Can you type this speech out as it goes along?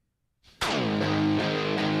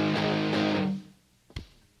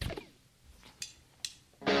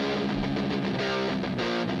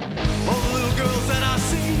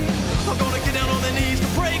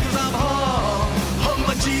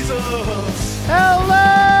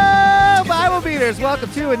listeners,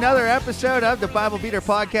 welcome to another episode of the Bible Beater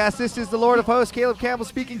Podcast. This is the Lord of Hosts, Caleb Campbell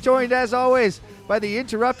speaking, joined as always by the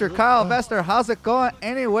interrupter, Kyle Vester. How's it going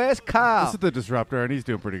anyways, Kyle? This is the disruptor, and he's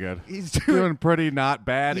doing pretty good. He's doing pretty not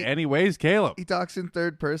bad anyways, Caleb. He talks in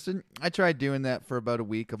third person. I tried doing that for about a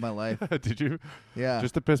week of my life. Did you? Yeah.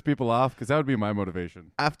 Just to piss people off? Because that would be my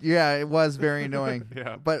motivation. Yeah, it was very annoying.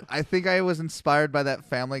 Yeah. But I think I was inspired by that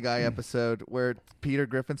Family Guy episode where Peter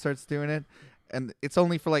Griffin starts doing it. And it's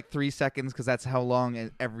only for like 3 seconds because that's how long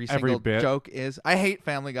every single joke is. I hate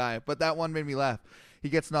Family Guy, but that one made me laugh. He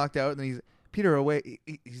gets knocked out, and then Peter awake.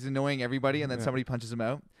 He's annoying everybody, and then somebody punches him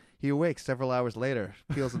out. He awakes several hours later,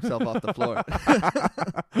 peels himself off the floor.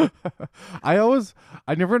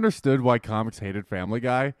 I never understood why comics hated Family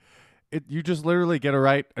Guy. You just literally get to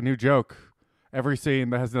write a new joke every scene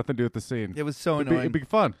that has nothing to do with the scene. It was so annoying. It'd be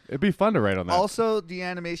fun. It'd be fun to write on that. Also, the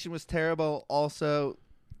animation was terrible. Also,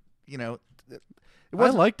 I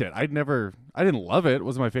liked it. I didn't love it. It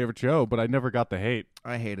wasn't my favorite show, but I never got the hate.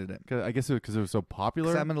 I hated it. I guess because it was so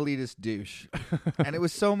popular. 'Cause I'm an elitist douche. And it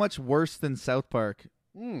was so much worse than South Park.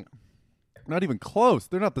 Not even close.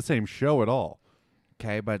 They're not the same show at all.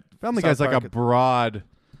 Okay, but Family Guy's like a broad...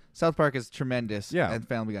 South Park is tremendous, yeah, and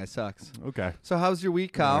Family Guy sucks. Okay. So how's your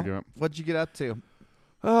week, Kyle? What'd you get up to?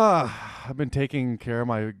 I've been taking care of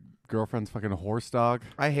my girlfriend's fucking horse dog.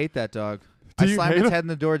 I hate that dog. I slammed its head in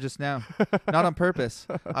the door just now. Not on purpose.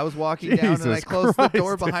 I was walking down and I closed the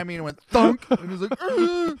door behind me and went thunk. And it was like,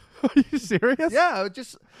 Ugh! Are you serious? Yeah, it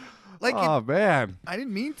just like man. I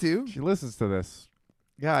didn't mean to. She listens to this.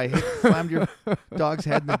 Yeah, I slammed your dog's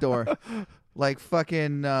head in the door. Like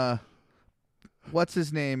fucking what's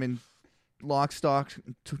his name in Lock, Stock,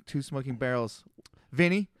 Two Smoking Barrels?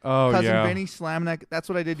 Vinny? Oh, Cousin yeah. Vinny, slamming that. That's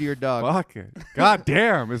what I did to your dog. Fuck it. God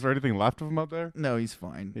damn. Is there anything left of him up there? No, he's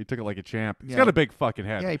fine. He took it like a champ. He's Yeah. got a big fucking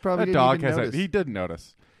head. Yeah, he probably that didn't dog even has notice. He didn't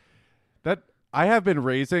notice. That I have been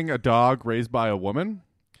raising a dog raised by a woman,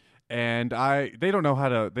 and they don't know how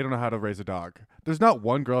to raise a dog. There's not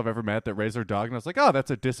one girl I've ever met that raised her dog, and I was like, oh, that's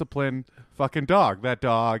a disciplined fucking dog. That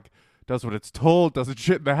dog does what it's told, doesn't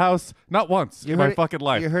shit in the house. Not once in my fucking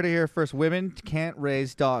life. You heard it here first. Women can't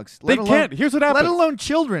raise dogs. They can't. Here's what happens. Let alone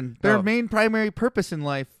children. Their No. main primary purpose in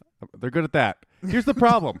life. They're good at that. Here's the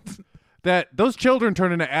problem. That those children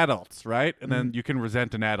turn into adults, right? And then you can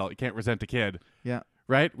resent an adult. You can't resent a kid. Yeah.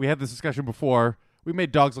 Right? We had this discussion before. We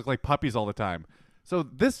made dogs look like puppies all the time. So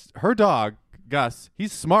her dog, Gus,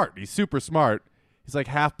 he's smart. He's super smart. He's like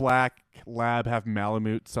half black, lab, half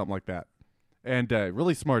Malamute, something like that. And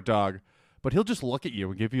really smart dog. But he'll just look at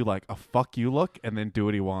you and give you like a fuck you look and then do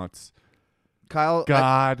what he wants. Kyle,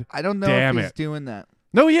 God I don't know damn if he's it. doing that.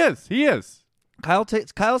 No, he is. He is.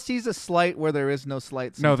 Kyle sees a slight where there is no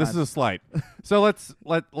slight. No, Sometimes. this is a slight. So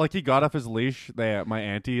like he got off his leash. My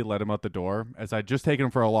auntie let him out the door as I'd just taken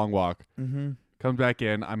him for a long walk. Mm-hmm. Comes back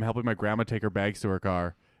in. I'm helping my grandma take her bags to her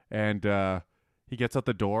car. And he gets out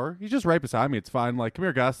the door. He's just right beside me. It's fine. Like, come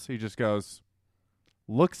here, Gus. He just goes,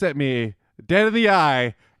 looks at me dead in the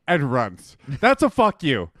eye and runs. That's a fuck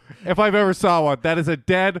you. If I've ever saw one, that is a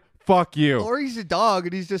dead fuck you. Or he's a dog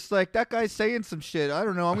and he's just like, that guy's saying some shit. I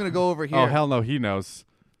don't know. I'm going to go over here. Oh, hell no. He knows.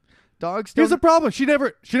 Dogs Here's the don't... problem. She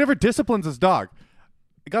never disciplines his dog.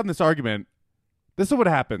 I got in this argument. This is what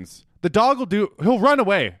happens. The dog he'll run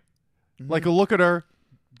away. Like, he'll look at her,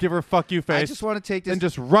 give her a fuck you face. I just want to take this... and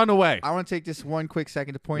just run away. I want to take this one quick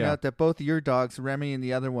second to point out that both of your dogs, Remy and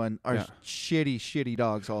the other one, are shitty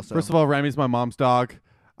dogs also. First of all, Remy's my mom's dog.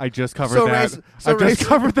 I just covered that.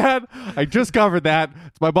 I just covered that.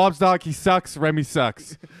 It's my mom's dog. He sucks. Remy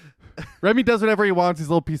sucks. Remy does whatever he wants. He's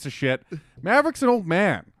a little piece of shit. Maverick's an old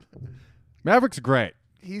man. Maverick's great.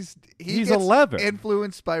 He's gets 11.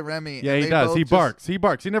 Influenced by Remy. Yeah, he does. He barks. He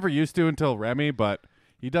barks. He never used to until Remy, but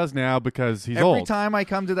he does now because he's old. Every time I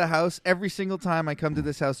come to the house, every single time I come to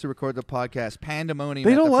this house to record the podcast, pandemonium.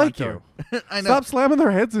 They at don't the like front you. door. I know. Stop slamming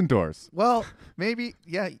their heads indoors. Well, maybe,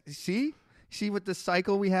 yeah. See what the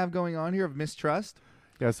cycle we have going on here of mistrust?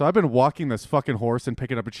 Yeah, so I've been walking this fucking horse and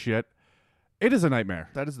picking up its shit. It is a nightmare.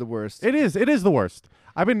 That is the worst. It is. It is the worst.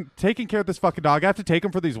 I've been taking care of this fucking dog. I have to take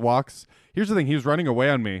him for these walks. Here's the thing. He was running away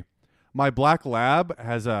on me. My black lab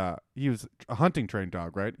he was a hunting trained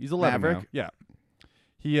dog, right? He's 11 Maverick? now.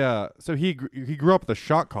 Yeah. He grew up with a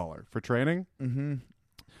shock collar for training. Mm-hmm.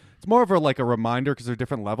 It's more of a reminder because there are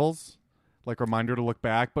different levels, like reminder to look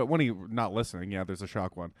back. But when he's not listening, there's a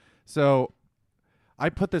shock one. So I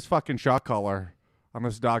put this fucking shock collar on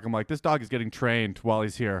this dog. I'm like, this dog is getting trained while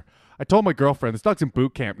he's here. I told my girlfriend, this dog's in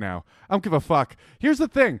boot camp now. I don't give a fuck. Here's the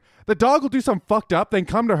thing. The dog will do something fucked up, then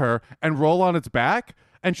come to her and roll on its back.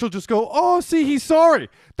 And she'll just go, oh, see, he's sorry.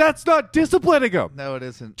 That's not disciplining him. No, it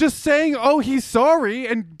isn't. Just saying, oh, he's sorry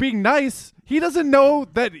and being nice. He doesn't know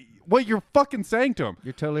that what you're fucking saying to him.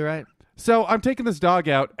 You're totally right. So I'm taking this dog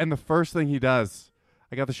out, and the first thing he does,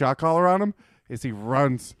 I got the shock collar on him, is he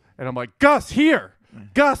runs. And I'm like, Gus, here.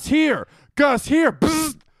 Gus, here. Gus, here.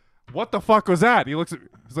 Bzz. What the fuck was that? He's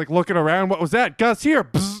like looking around. What was that? Gus, here.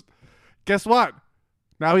 Bzz. Guess what?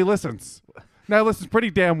 Now he listens. Now he listens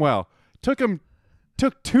pretty damn well. Took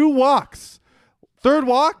 2 walks. Third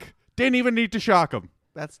walk, didn't even need to shock him.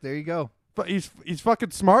 There you go. But he's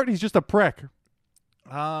fucking smart. He's just a prick.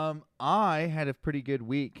 I had a pretty good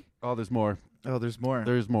week. Oh, there's more. Oh, there's more.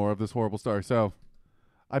 There's more of this horrible story. So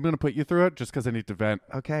I'm gonna put you through it just because I need to vent.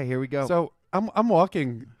 Okay, here we go. So I'm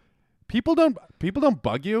walking. People don't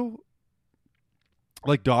bug you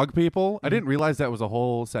like dog people. I didn't realize that was a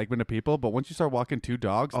whole segment of people, but once you start walking 2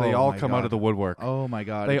 dogs, they all come out of the woodwork. Oh my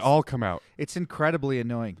God. They all come out. It's incredibly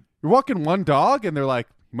annoying. You're walking 1 dog and they're like,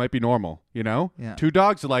 he might be normal, you know? Yeah. 2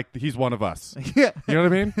 dogs are like, he's one of us. Yeah. You know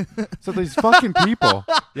what I mean? So these fucking people,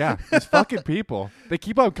 these fucking people, they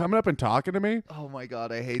keep on coming up and talking to me. Oh my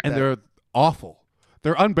God, I hate that. And they're awful.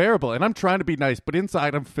 They're unbearable. And I'm trying to be nice, but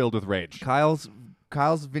inside I'm filled with rage. Kyle's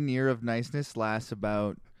veneer of niceness lasts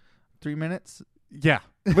about 3 minutes. Yeah,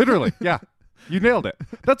 literally. Yeah. You nailed it.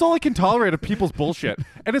 That's all I can tolerate of people's bullshit.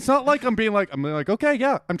 And it's not like I'm like, okay,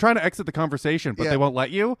 yeah, I'm trying to exit the conversation, but they won't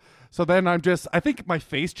let you. So then I think my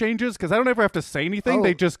face changes because I don't ever have to say anything.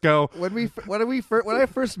 They just go. When I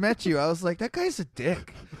first met you, I was like, that guy's a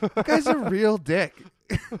dick. That guy's a real dick.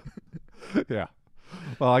 Yeah.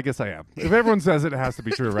 Well, I guess I am. If everyone says it, it has to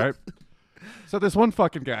be true, right? So this one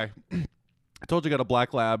fucking guy, I told you got a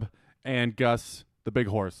black lab and Gus, the big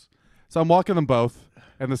horse. So I'm walking them both,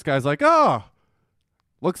 and this guy's like, oh,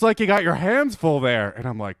 looks like you got your hands full there. And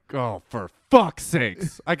I'm like, oh, for fuck's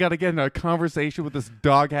sakes. I got to get in a conversation with this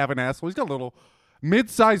dog-having asshole. He's got a little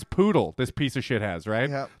mid-sized poodle, this piece of shit has, right?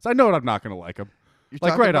 Yep. So I know I'm not going to like him. You're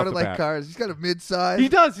like talking right about off it the like bat. cars. He's got a mid-size. He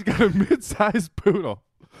does. He's got a mid-sized poodle.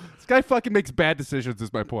 This guy fucking makes bad decisions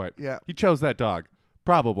is my point. Yeah. He chose that dog.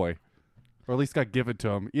 Probably. Or at least got given to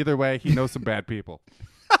him. Either way, he knows some bad people.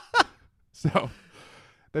 So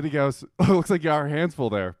then he goes, oh, looks like you got your hands full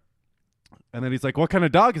there. And then he's like, what kind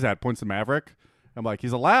of dog is that? Points to Maverick. I'm like,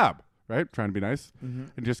 he's a lab, right? Trying to be nice. Mm-hmm.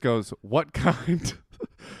 And just goes, what kind?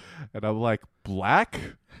 And I'm like, black?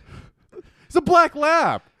 He's a black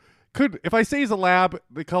lab. If I say he's a lab,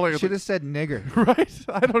 the color should have said nigger. Right?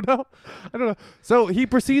 I don't know. So he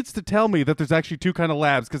proceeds to tell me that there's actually 2 kind of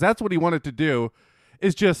labs because that's what he wanted to do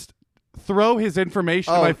is just throw his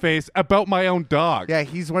information in my face about my own dog. Yeah,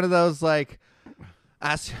 he's one of those like,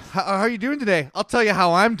 ask, how are you doing today? I'll tell you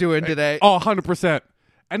how I'm doing today. Oh, 100%.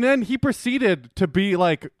 And then he proceeded to be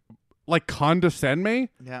like condescend me.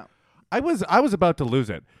 Yeah. I was about to lose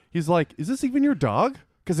it. He's like, is this even your dog?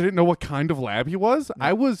 Because I didn't know what kind of lab he was. Yeah.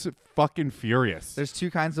 I was fucking furious. There's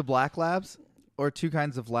 2 kinds of black labs or 2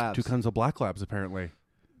 kinds of labs? 2 kinds of black labs, apparently.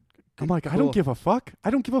 I'm like, cool. I don't give a fuck.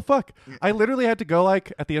 I don't give a fuck. I literally had to go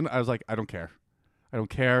like, at the end, I was like, I don't care. I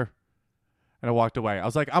don't care. And I walked away. I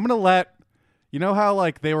was like, I'm going to let, you know how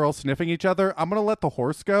like they were all sniffing each other? I'm going to let the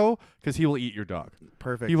horse go because he will eat your dog.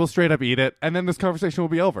 Perfect. He will straight up eat it. And then this conversation will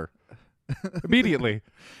be over. Immediately.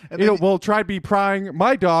 We'll try to be prying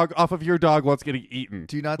my dog off of your dog while it's getting eaten.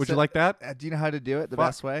 Would you like that? Do you know how to do it the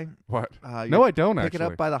best way? What? No, I don't pick actually. Pick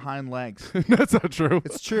it up by the hind legs. That's not true.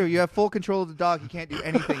 It's true. You have full control of the dog. You can't do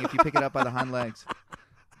anything if you pick it up by the hind legs.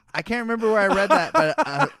 I can't remember where I read that,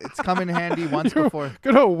 but it's come in handy once before.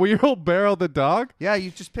 Gonna wheelbarrow the dog? Yeah, you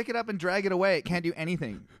just pick it up and drag it away. It can't do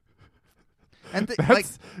anything. And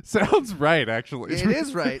that sounds right, actually. It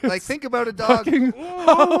is right. Like, think about a dog.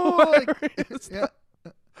 Yeah.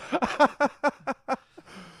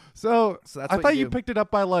 So that's I thought you picked it up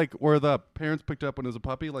by like where the parents picked it up when it was a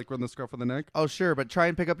puppy, like run the scarf on the neck. Oh, sure, but try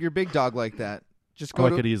and pick up your big dog like that. Just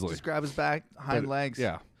go easily. Just grab his back, hind legs.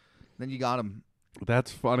 Yeah. Then you got him.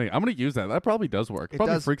 That's funny. I'm going to use that. That probably does work. It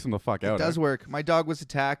probably freaks him the fuck out. It does work. My dog was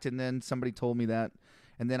attacked, and then somebody told me that.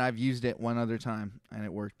 And then I've used it one other time, and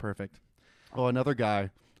it worked perfect. Oh, another guy.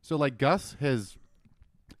 So, like, Gus,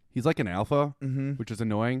 he's like an alpha, which is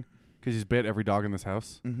annoying because he's bit every dog in this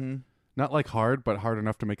house. Mm-hmm. Not, like, hard, but hard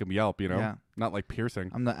enough to make him yelp, you know? Yeah. Not, like,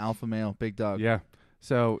 piercing. I'm the alpha male, big dog. Yeah.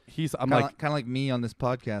 So, I'm kind of like me on this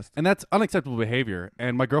podcast. And that's unacceptable behavior.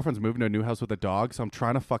 And my girlfriend's moving to a new house with a dog, so I'm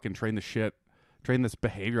trying to fucking train this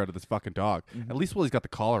behavior out of this fucking dog. Mm-hmm. At least while he's got the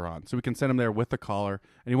collar on. So we can send him there with the collar,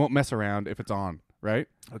 and he won't mess around if it's on, right?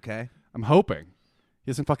 Okay. I'm hoping he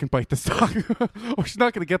doesn't fucking bite this dog, or she's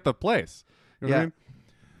not going to get the place. You know what I mean?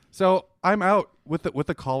 So I'm out with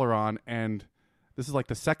the collar on, and This is like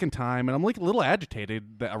the second time, and I'm like a little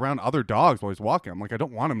agitated around other dogs while he's walking. I'm like, I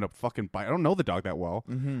don't want him to fucking bite. I don't know the dog that well.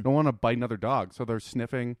 Mm-hmm. I don't want to bite another dog. So they're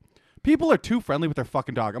sniffing. People are too friendly with their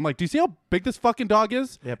fucking dog. I'm like, do you see how big this fucking dog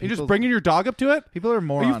is? Yeah, you're just bringing your dog up to it? People are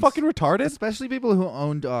morons. Are you fucking retarded? Especially people who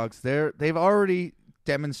own dogs. They've already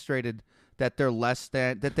demonstrated that they're less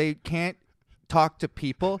than, that they can't talk to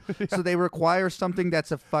people, so they require something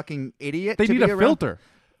that's a fucking idiot. They need a filter.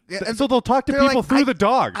 Yeah, so they'll talk to people through the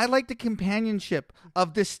dog. I like the companionship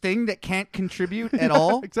of this thing that can't contribute at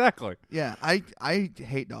all. Exactly. Yeah, I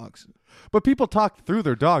hate dogs. But people talk through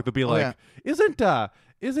their dog. They'll be like,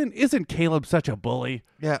 Isn't Caleb such a bully?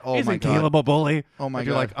 Yeah. Oh Isn't my God. Caleb a bully? Oh my and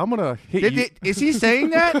God. You're like, I'm gonna hit you. Is he saying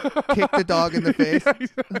that? Kick the dog in the face.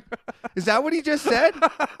 Is that what he just said?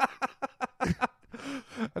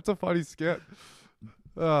 That's a funny skit.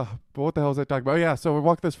 But what the hell was I talking about? Yeah, so we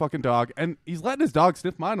walk this fucking dog, and he's letting his dog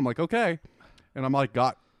sniff mine. I'm like, okay. And I'm like,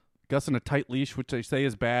 got Gus in a tight leash, which they say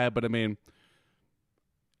is bad, but I mean,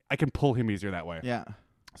 I can pull him easier that way. Yeah.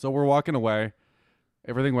 So we're walking away.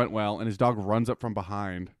 Everything went well, and his dog runs up from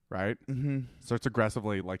behind, right? Mm-hmm. Starts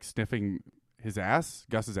aggressively, like, sniffing his ass,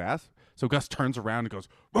 Gus's ass. So Gus turns around and goes,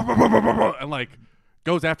 "Bah, bah, bah, bah, bah, bah," and, like,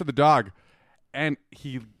 goes after the dog. And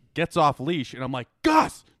he gets off leash, and I'm like,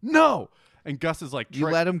 Gus, no! And Gus is like... You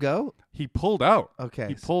let him go? He pulled out. Okay.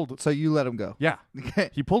 He pulled... So you let him go? Yeah. Okay.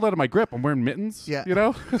 He pulled out of my grip. I'm wearing mittens. Yeah. You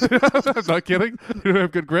know? I'm not kidding. You don't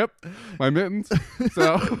have good grip. My mittens.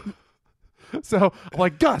 So I'm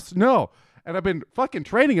like, Gus, no. And I've been fucking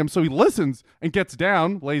training him so he listens and gets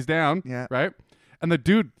down, lays down. Yeah. Right? And the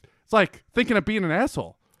dude is like thinking of being an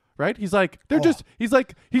asshole. Right? He's like,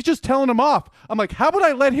 he's just telling him off. I'm like, how about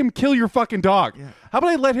I let him kill your fucking dog? Yeah. How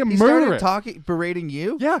about I let him murder it? Berating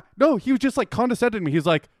you? Yeah. No, he was just like condescending to me. He's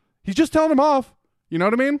like, he's just telling him off. You know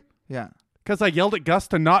what I mean? Yeah. Because I yelled at Gus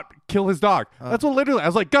to not kill his dog. That's what literally, I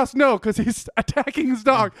was like, Gus, no, because he's attacking his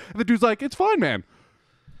dog. And the dude's like, it's fine, man.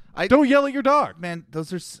 Don't yell at your dog. Man,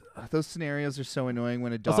 those scenarios are so annoying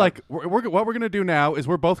when a dog... It's like, what we're going to do now is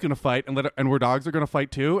we're both going to fight, and we're dogs are going to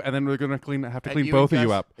fight too, and then we're going to have to clean both of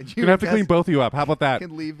you up. We're going to have to clean both of you up. How about that?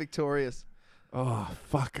 Can leave victorious. Oh,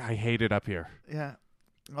 fuck. I hate it up here. Yeah.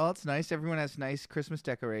 Well, it's nice. Everyone has nice Christmas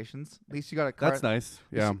decorations. At least you got a car. That's nice.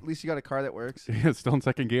 Yeah. At least you got a car that works. Yeah, it's still in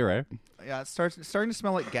second gear, right? Yeah, it's starting to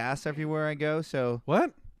smell like gas everywhere I go, so...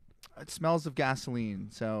 What? It smells of gasoline,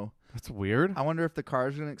 so... That's weird. I wonder if the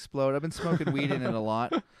car's going to explode. I've been smoking weed in it a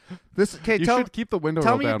lot. You should keep the window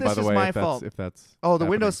rolled down, by the way, if that's Oh, the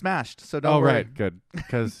window's smashed, so don't worry. Oh, right. Good.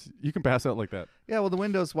 Because you can pass out like that. Yeah, well, the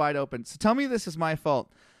window's wide open. So tell me this is my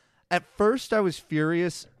fault. At first, I was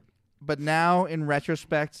furious, but now, in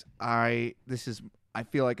retrospect, I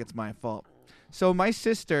feel like it's my fault. So my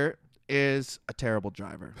sister is a terrible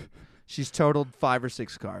driver. She's totaled 5 or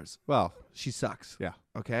 6 cars. Well, she sucks. Yeah.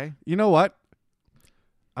 Okay? You know what?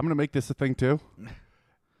 I'm going to make this a thing, too.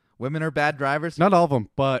 Women are bad drivers? Not all of them,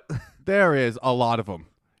 but there is a lot of them.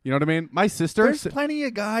 You know what I mean? My sister... There's plenty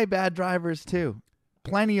of bad drivers, too.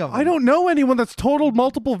 Plenty of them. I don't know anyone that's totaled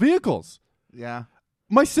multiple vehicles. Yeah.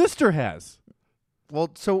 My sister has. Well,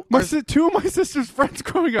 so... 2 of my sister's friends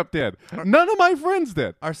growing up did. None of my friends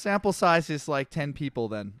did. Our sample size is like 10 people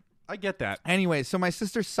then. I get that. Anyway, so my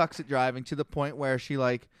sister sucks at driving to the point where she,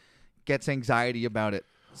 like, gets anxiety about it.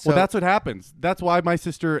 So, well, that's what happens. That's why my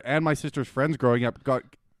sister and my sister's friends growing up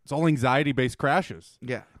it's all anxiety-based crashes.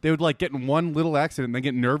 Yeah. They would like get in one little accident and then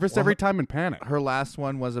get nervous every time and panic. Her last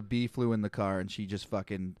one was a bee flew in the car and she just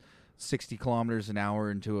fucking 60 kilometers an hour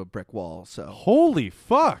into a brick wall. So holy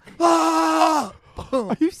fuck. Ah!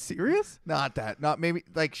 Are you serious? Not that. Not maybe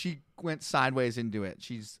like she went sideways into it.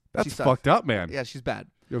 That's fucked up, man. Yeah, she's bad.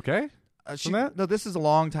 You okay? No, this is a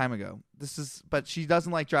long time ago. But she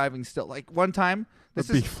doesn't like driving still. Like one time,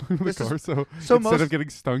 so instead of getting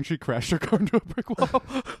stung, she crashed her car into a brick wall.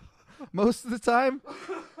 Most of the time,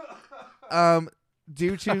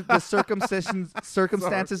 due to the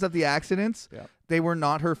circumstances of the accidents, they were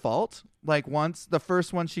not her fault. Like once, the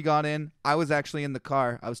first one she got in, I was actually in the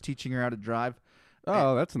car. I was teaching her how to drive.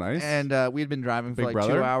 Oh, that's nice. And we had been driving for 2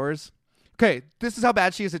 hours. Okay, this is how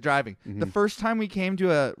bad she is at driving. Mm-hmm. The first time we came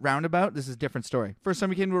to a roundabout, this is a different story. First time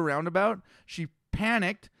we came to a roundabout, she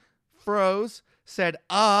panicked, froze, said,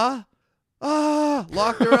 locked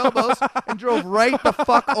her elbows, and drove right the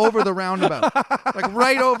fuck over the roundabout. Like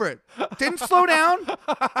right over it. Didn't slow down,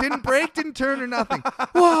 didn't brake, didn't turn or nothing.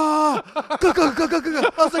 Whoa! Go, go, go, go, go, go.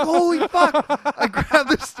 I was like, holy fuck. I grabbed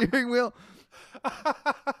the steering wheel.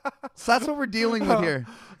 So that's what we're dealing with here.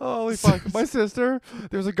 Holy fuck. My sister,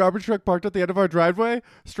 there's a garbage truck parked at the end of our driveway,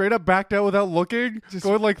 straight up backed out without looking, just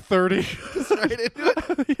going like 30. Just right into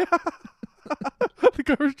it? Yeah.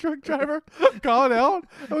 the garbage truck driver got out.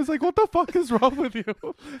 I was like, what the fuck is wrong with you?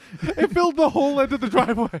 It filled the whole end of the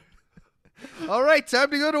driveway. All right, time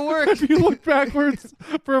to go to work. If you looked backwards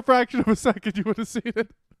for a fraction of a second, you would have seen it.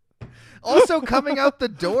 Also, coming out the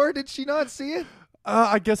door, did she not see it?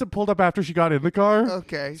 I guess it pulled up after she got in the car.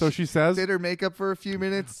 Okay. So she says. Did her makeup for a few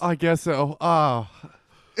minutes? I guess so. Oh.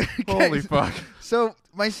 Holy fuck. So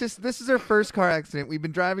my sister, this is her first car accident. We've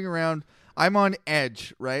been driving around. I'm on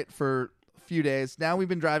edge, right, for a few days. Now we've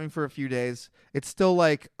been driving for a few days. It's still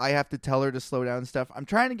like I have to tell her to slow down and stuff. I'm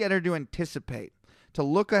trying to get her to anticipate, to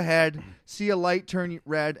look ahead, see a light turn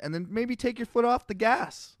red, and then maybe take your foot off the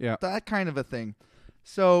gas. Yeah. That kind of a thing.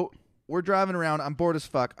 So we're driving around. I'm bored as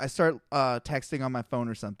fuck. I start texting on my phone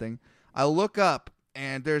or something. I look up,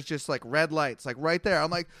 and there's just like red lights, like right there. I'm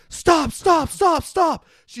like, stop, stop, stop, stop.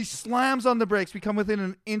 She slams on the brakes. We come within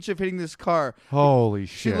an inch of hitting this car. Holy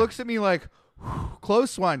shit. She looks at me like,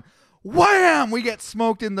 close one. Wham! We get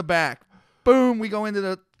smoked in the back. Boom! We go into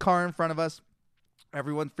the car in front of us.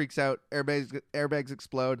 Everyone freaks out. Airbags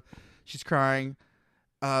explode. She's crying.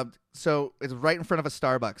 So it's right in front of a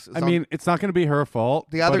Starbucks. It's not going to be her fault.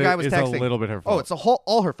 The other guy was texting. It's a little bit her fault. Oh, it's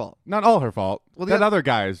all her fault. Not all her fault. Well, that other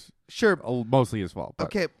guy's sure mostly his fault. But.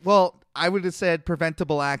 Okay, well, I would have said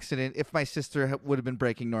preventable accident if my sister would have been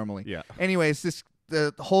braking normally. Yeah. Anyways,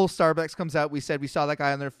 the whole Starbucks comes out. We said we saw that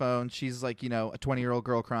guy on their phone. She's like, a 20-year-old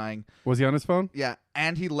girl crying. Was he on his phone? Yeah,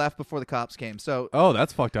 and he left before the cops came. So. Oh,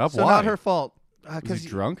 that's fucked up. So why? Not her fault. Was he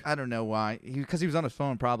drunk? I don't know why. Because he was on his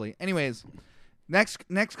phone probably. Anyways, next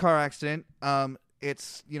car accident.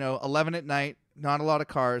 It's 11 at night. Not a lot of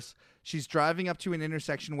cars. She's driving up to an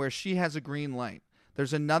intersection where she has a green light.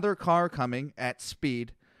 There's another car coming at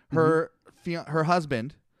speed. Her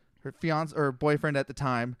husband, her fiance or boyfriend at the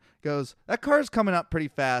time, goes, "That car's coming up pretty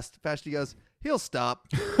fast." She goes, "He'll stop."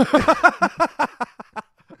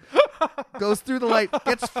 Goes through the light,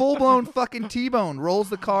 gets full-blown fucking T-bone, rolls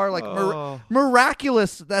the car like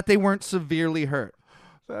miraculous that they weren't severely hurt.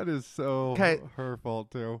 That is so her fault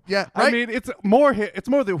too. Yeah, right? I mean it's more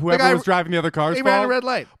that whoever was driving the other car's fault. He ran a red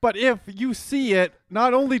light. But if you see it,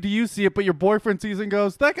 not only do you see it, but your boyfriend sees it and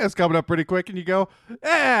goes, "That guy's coming up pretty quick," and you go,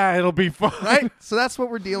 it'll be fine. Right? So that's what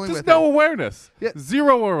we're dealing with. Just no awareness. Yeah.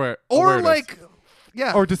 Zero awareness. Or like.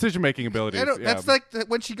 Yeah. Or decision-making abilities. That's like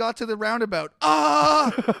when she got to the roundabout.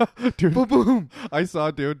 Dude, boom, boom. I saw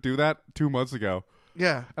a dude do that 2 months ago.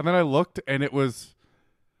 Yeah. And then I looked, and it was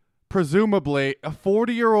presumably a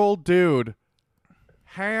 40-year-old dude,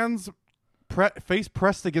 face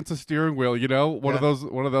pressed against a steering wheel. One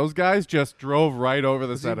of those guys just drove right over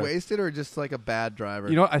the center. Was he wasted or just like a bad driver?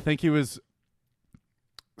 I think he was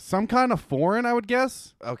some kind of foreign, I would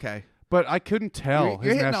guess. Okay. But I couldn't tell You're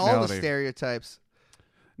his hitting nationality. all the stereotypes.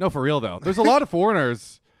 No, for real though. There's a lot of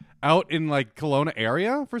foreigners out in like Kelowna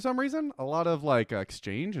area for some reason. A lot of like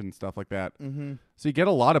exchange and stuff like that. Mm-hmm. So you get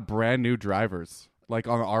a lot of brand new drivers like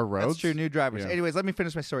on our roads. That's true, new drivers. Yeah. Anyways, let me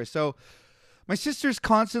finish my story. So my sister's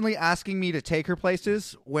constantly asking me to take her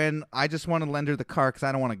places when I just want to lend her the car because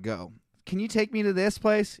I don't want to go. Can you take me to this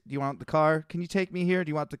place? Do you want the car? Can you take me here? Do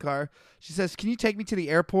you want the car? She says, can you take me to the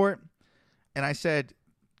airport? And I said,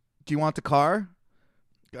 do you want the car?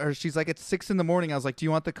 Or she's like, it's 6 a.m. I was like, do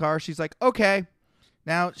you want the car? She's like, okay.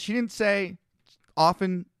 Now, she didn't say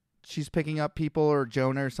often she's picking up people or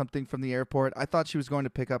Jonah or something from the airport. I thought she was going to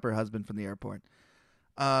pick up her husband from the airport.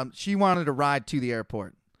 She wanted a ride to the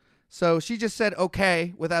airport. So she just said,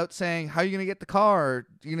 okay, without saying, how are you going to get the car? Are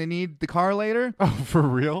you going to need the car later? Oh, for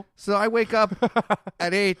real? So I wake up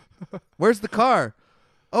at 8. Where's the car?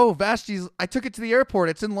 Oh, Vashti's, I took it to the airport.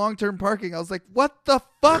 It's in long-term parking. I was like, what the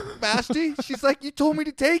fuck, Vashti? She's like, you told me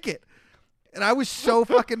to take it. And I was so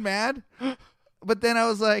fucking mad. But then I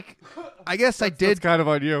was like, I guess I did. It's kind of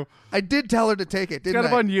on you. I did tell her to take it, didn't I? It's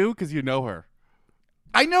kind of on you because you know her.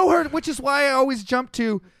 I know her, which is why I always jump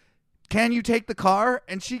to, can you take the car?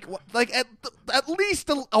 And she, like, at least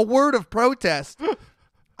a word of protest.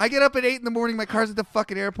 I get up at 8 a.m. My car's at the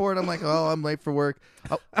fucking airport. I'm like, oh, I'm late for work.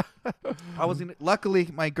 Luckily,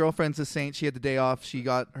 my girlfriend's a saint. She had the day off. She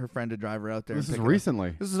got her friend to drive her out there. This is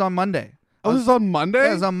recently. This is on Monday. Oh, this is on Monday? Yeah,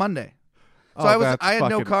 it was on Monday. So I had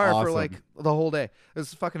no car for like the whole day. It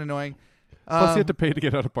was fucking annoying. Plus, you had to pay to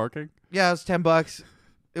get out of parking. Yeah, it was $10.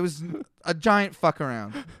 It was a giant fuck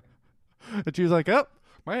around. And she was like, "Oh,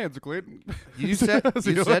 my hands are clean." You said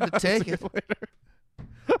to take it.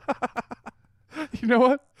 You know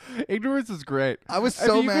what? Ignorance is great. I was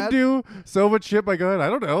so mad. You can do so much shit by going, I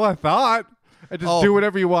don't know, I thought. And just do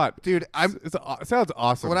whatever you want. Dude, it sounds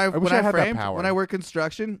awesome. When I wish I had framed, that power. when I work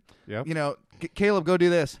construction, Yep. Caleb, go do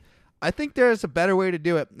this. I think there's a better way to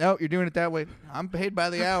do it. No, you're doing it that way. I'm paid by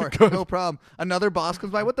the hour. No problem. Another boss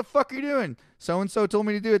comes by. What the fuck are you doing? So-and-so told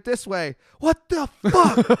me to do it this way. What the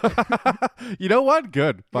fuck? You know what?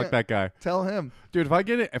 Good. Fuck that guy. Tell him. Dude,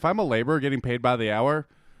 if I'm a laborer getting paid by the hour,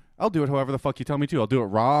 I'll do it however the fuck you tell me to. I'll do it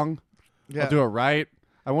wrong. Yeah. I'll do it right.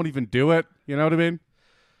 I won't even do it. You know what I mean?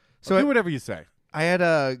 So do whatever you say. I had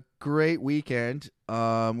a great weekend.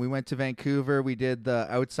 We went to Vancouver. We did the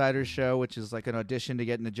Outsiders show, which is like an audition to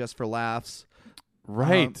get into Just for Laughs.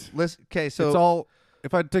 Right. Okay, so it's all.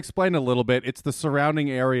 If I had to explain a little bit, it's the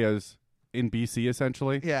surrounding areas in BC,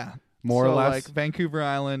 essentially. Yeah, more or less, like Vancouver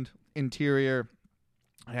Island, Interior,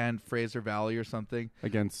 and Fraser Valley or something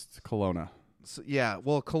against Kelowna. So, yeah,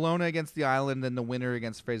 well, Kelowna against the island, then the winner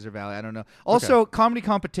against Fraser Valley. I don't know. Also, comedy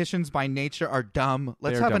competitions by nature are dumb.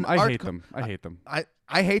 Let's have dumb. an art. I hate them. I hate them.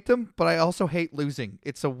 I hate them, but I also hate losing.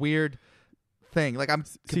 It's a weird thing. Like I'm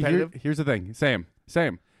competitive. Here's the thing. Same.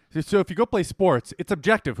 So if you go play sports, it's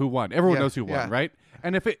objective who won. Everyone knows who won, right?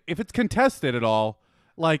 And if it's contested at all,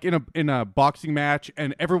 like in a boxing match,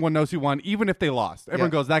 and everyone knows who won, even if they lost,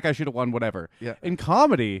 everyone goes, that guy should have won, whatever. Yeah. In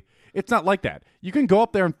comedy, it's not like that. You can go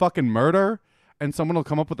up there and fucking murder, and someone will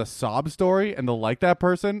come up with a sob story, and they'll like that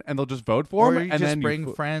person, and they'll just vote for or him. You and just then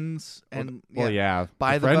bring friends and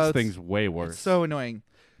buy the friends votes. thing's way worse. It's so annoying.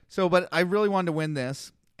 So, but I really wanted to win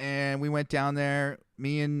this, and we went down there.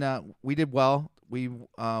 Me and we did well. We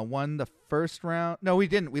won the first round. No, we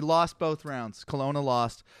didn't. We lost both rounds. Kelowna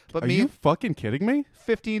lost. But Are you fucking kidding me?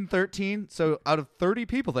 15-13. So out of 30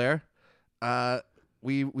 people there,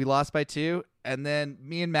 we lost by 2, and then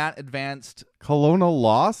me and Matt advanced. Kelowna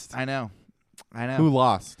lost? I know. Who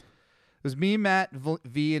lost? It was me, Matt,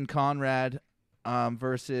 V, and Conrad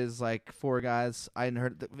versus like 4 guys. I hadn't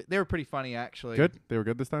heard. They were pretty funny, actually. Good? They were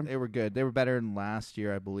good this time? They were good. They were better than last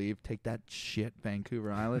year, I believe. Take that shit,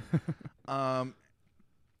 Vancouver Island.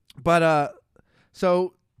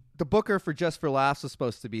 So the booker for Just for Laughs was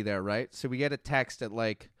supposed to be there, right? So we get a text at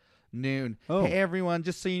like noon. Oh. Hey, everyone,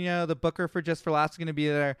 just so you know, the booker for Just for Laughs is going to be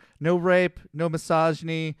there. No rape, no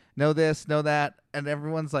misogyny, no this, no that. And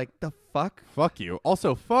everyone's like, the fuck? Fuck you.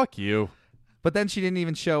 Also, fuck you. But then she didn't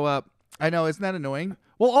even show up. I know, isn't that annoying?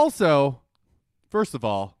 Well, also, first of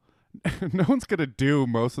all, no one's going to do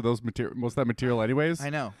most of that material anyways. I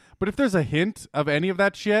know. But if there's a hint of any of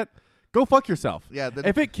that shit, go fuck yourself. Yeah.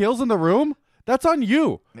 If it kills in the room, that's on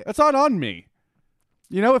you. That's not on me.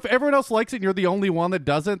 You know, if everyone else likes it and you're the only one that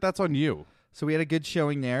doesn't, that's on you. So we had a good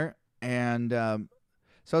showing there, and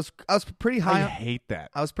so I was pretty high. I hate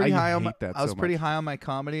that. I was pretty high on. I was pretty high on my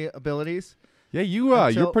comedy abilities. Yeah,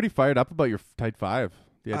 you're pretty fired up about your tight 5.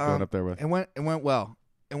 Yeah, going up there with. It went well.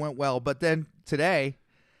 It went well. But then today,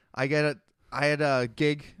 I had a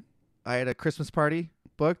gig. I had a Christmas party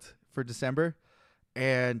booked for December,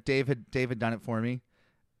 and Dave had done it for me.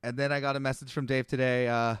 And then I got a message from Dave today.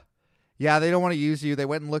 Yeah, they don't want to use you. They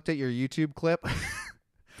went and looked at your YouTube clip.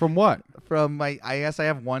 From what? From I guess I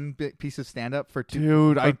have one piece of stand-up for 2.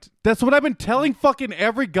 Dude, that's what I've been telling fucking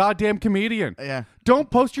every goddamn comedian. Yeah. Don't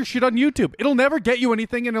post your shit on YouTube. It'll never get you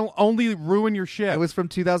anything, and it'll only ruin your shit. It was from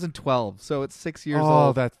 2012, so it's 6 years old.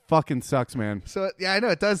 Oh, that fucking sucks, man. So, yeah, I know,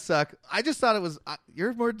 it does suck. I just thought it was...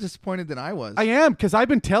 you're more disappointed than I was. I am, because I've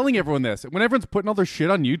been telling everyone this. When everyone's putting all their shit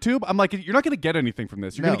on YouTube, I'm like, you're not going to get anything from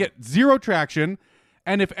this. You're going to get 0 traction,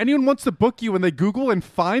 and if anyone wants to book you and they Google and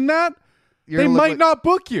find that... They might not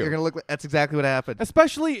book you. You're going to look like... That's exactly what happened.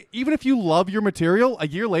 Especially, even if you love your material, a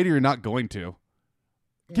year later, you're not going to.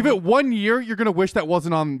 Yeah. Give it 1 year, you're going to wish that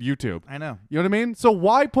wasn't on YouTube. I know. You know what I mean? So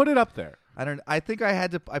why put it up there? I think I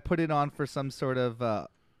put it on for some sort of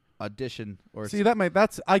audition or... See,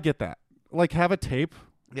 I get that. Like, have a tape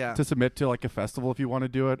to submit to, like, a festival if you want to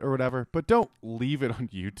do it or whatever. But don't leave it on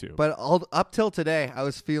YouTube. But up till today, I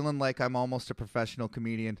was feeling like I'm almost a professional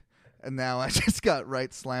comedian. And now I just got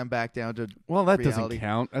slammed back down to reality. Doesn't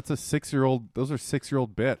count. That's a 6-year-old. Those are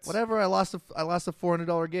 6-year-old bits. Whatever. I lost a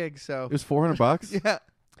 $400 gig. So it was $400. Yeah.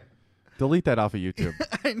 Delete that off of YouTube.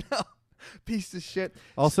 I know. Piece of shit.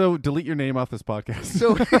 Also, delete your name off this podcast.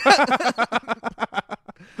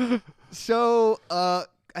 So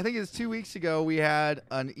I think it was 2 weeks ago. We had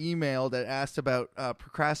an email that asked about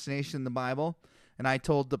procrastination in the Bible. And I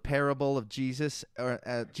told the parable of Jesus, or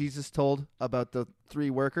Jesus told about the 3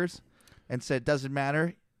 workers, and said, doesn't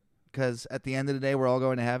matter, because at the end of the day, we're all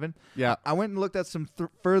going to heaven. Yeah. I went and looked at some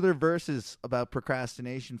further verses about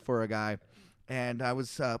procrastination for a guy, and I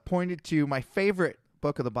was pointed to my favorite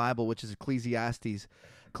book of the Bible, which is Ecclesiastes.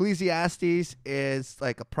 Ecclesiastes is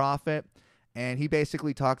like a prophet, and he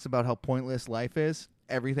basically talks about how pointless life is.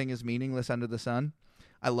 Everything is meaningless under the sun.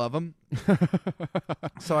 I love him.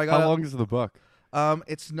 So I got. How long is the book?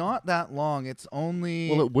 It's not that long. It's only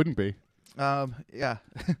Well, it wouldn't be. yeah.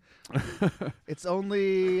 It's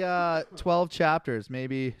only 12 chapters,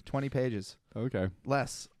 maybe 20 pages. Okay.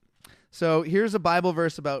 Less. So here's a Bible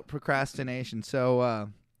verse about procrastination. So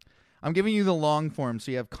I'm giving you the long form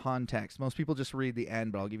so you have context. Most people just read the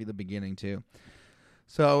end, but I'll give you the beginning too.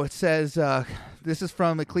 So it says, this is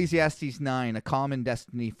from Ecclesiastes 9, a common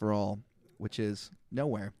destiny for all, which is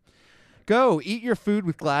nowhere. Go, eat your food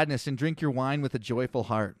with gladness and drink your wine with a joyful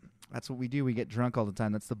heart. That's what we do. We get drunk all the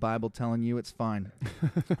time. That's the Bible telling you it's fine.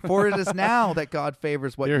 For it is now that God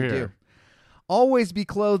favors what you do. Always be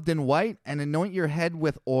clothed in white and anoint your head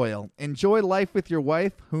with oil. Enjoy life with your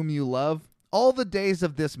wife, whom you love, all the days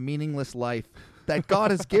of this meaningless life that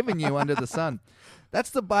God has given you under the sun.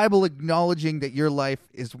 That's the Bible acknowledging that your life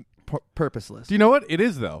is purposeless. Do you know what? It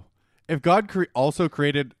is, though. If God also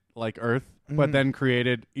created like earth, but then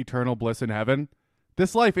created eternal bliss in heaven,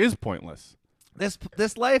 this life is pointless.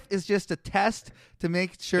 This life is just a test to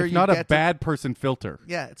make sure it's you not get a bad person filter.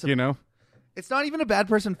 Yeah, it's It's not even a bad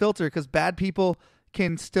person filter because bad people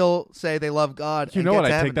can still say they love God. You know what?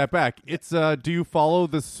 I take that back. It's do you follow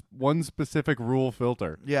this one specific rule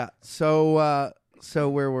filter? Yeah. So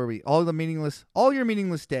where were we? All your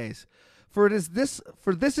meaningless days. For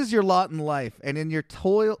this is your lot in life, and in your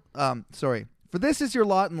toil. For this is your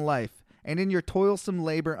lot in life, and in your toilsome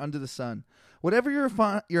labor under the sun. Whatever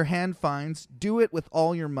your hand finds, do it with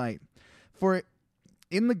all your might. For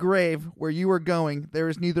in the grave where you are going, there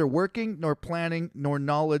is neither working, nor planning, nor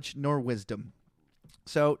knowledge, nor wisdom.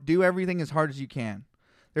 So do everything as hard as you can.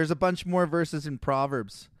 There's a bunch more verses in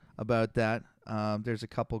Proverbs about that. There's a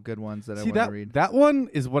couple good ones that I want to read. That one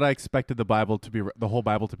is what I expected the Bible to be, the whole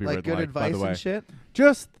Bible to be written good like. Advice by the way, and shit.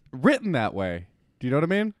 Just written that way. Do you know what I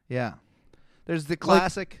mean? Yeah. There's the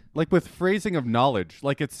classic, like with phrasing of knowledge.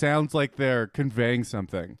 Like it sounds like they're conveying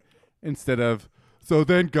something instead of. So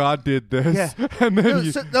then God did this, and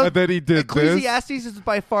then he did Ecclesiastes this. Is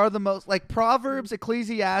by far the most, like Proverbs,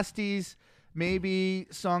 Ecclesiastes, maybe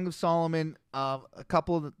Song of Solomon, a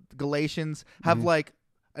couple of Galatians have like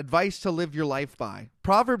advice to live your life by.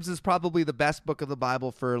 Proverbs is probably the best book of the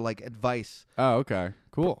Bible for like advice. Oh, okay.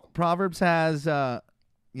 Cool. Proverbs has, a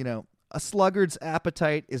sluggard's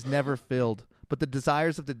appetite is never filled, but the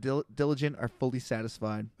desires of the diligent are fully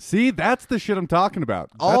satisfied. See, that's the shit I'm talking about.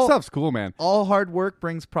 That stuff's cool, man. All hard work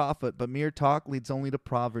brings profit, but mere talk leads only to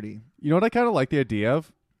poverty. You know what I kind of like the idea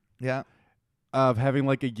of? Yeah. Of having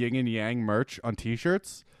like a yin and yang merch on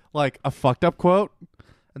T-shirts. Like a fucked up quote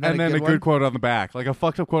and then a good quote on the back. Like a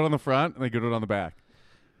fucked up quote on the front and a good one on the back.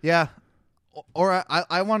 Yeah. Or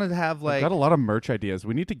I wanted to have like... I've got a lot of merch ideas.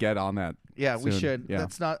 We need to get on that. Yeah, soon. We should. Yeah.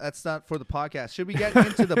 That's not for the podcast. Should we get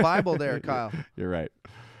into the Bible there, Kyle? You're right.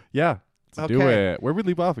 Yeah. Let's do it. Where we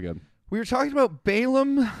leave off again? We were talking about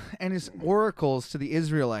Balaam and his oracles to the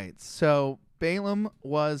Israelites. So Balaam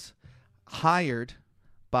was hired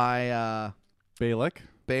by Balak.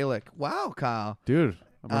 Wow, Kyle. Dude,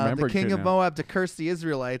 I'm remembering the king of Moab to curse the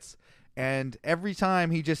Israelites, and every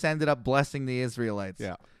time he just ended up blessing the Israelites.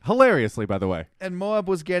 Yeah. Hilariously, by the way. And Moab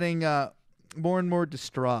was getting more and more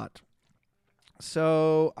distraught.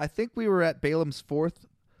 So I think we were at Balaam's fourth.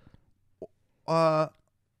 I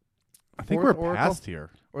think we're oracle, past here,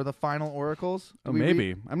 or the final oracles.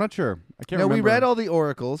 Maybe I'm not sure. I can't remember. No, we read all the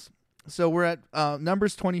oracles. So we're at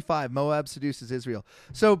Numbers 25. Moab seduces Israel.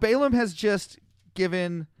 So Balaam has just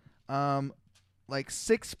given like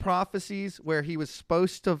 6 prophecies where he was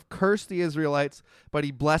supposed to curse the Israelites, but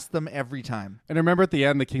he blessed them every time. And I remember at the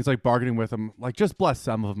end, the king's like bargaining with him, like just bless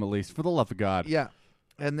some of them at least, for the love of God. Yeah.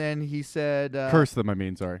 And then he said... curse them, I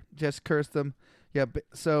mean, sorry. Just curse them. Yeah,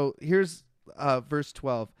 so here's verse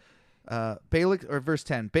 12. Verse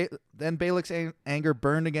 10. Then Balak's anger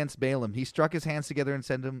burned against Balaam. He struck his hands together and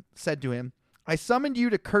said to him, I summoned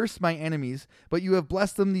you to curse my enemies, but you have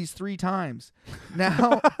blessed them these 3 times.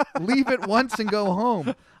 Now leave at once and go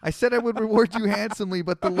home. I said I would reward you handsomely,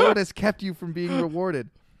 but the Lord has kept you from being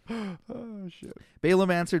rewarded. Oh, shit.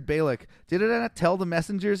 Balaam answered Balak, did I not tell the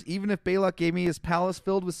messengers, even if Balak gave me his palace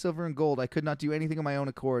filled with silver and gold, I could not do anything of my own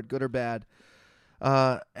accord, good or bad.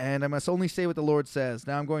 And I must only say what the Lord says.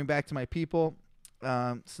 Now I'm going back to my people.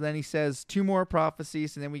 So then he says 2 more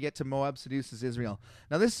prophecies, and then we get to Moab seduces Israel.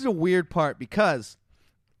 Now this is a weird part because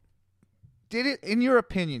in your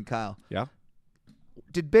opinion, Kyle? Yeah.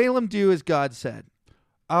 Did Balaam do as God said?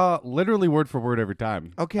 Literally word for word every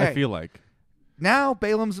time. Okay. I feel like. Now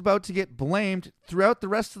Balaam's about to get blamed throughout the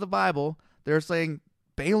rest of the Bible. They're saying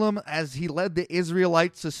Balaam as he led the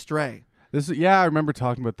Israelites astray. I remember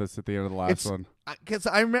talking about this at the end of the last one. Because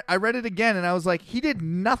I read it again and I was like, he did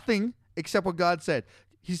nothing except what God said.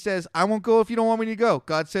 He says, I won't go if you don't want me to go.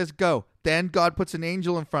 God says, go. Then God puts an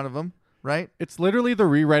angel in front of him, right? It's literally the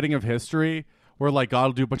rewriting of history where like God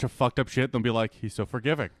will do a bunch of fucked up shit and they'll be like, he's so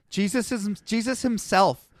forgiving. Jesus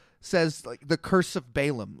himself says like the curse of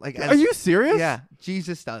Balaam. Like, Are you serious? Yeah,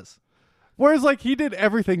 Jesus does. Whereas like he did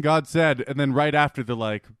everything God said, and then right after they're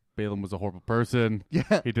like, Balaam was a horrible person.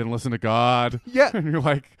 Yeah. He didn't listen to God. Yeah. And you're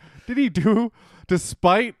like, did he do,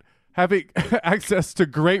 despite having access to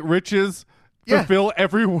great riches, fulfill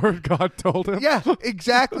every word God told him? Yeah,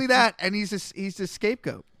 exactly that. And he's a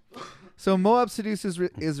scapegoat. So Moab seduces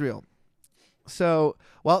Israel. So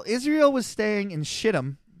while Israel was staying in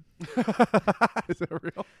Shittim, is that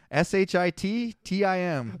real?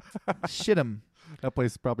 Shittim, Shittim. That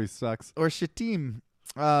place probably sucks. Or Shittim.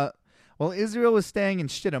 While Israel was staying in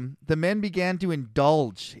Shittim, the men began to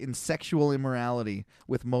indulge in sexual immorality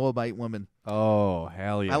with Moabite women. Oh,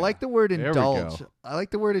 hell yeah. I like the word There we indulge. go. I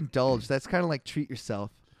like the word indulge. That's kind of like treat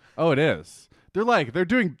yourself. Oh, it is. They're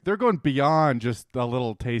going beyond just a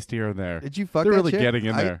little taste here and there. Did you fuck They're that really chick? getting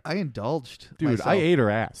in there. I indulged. Dude, myself. I ate her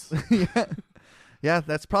ass. Yeah. Yeah,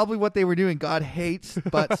 that's probably what they were doing. God hates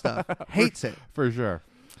butt stuff. Hates it. For sure.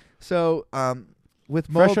 So, with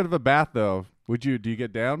Fresh out of the bath, though, do you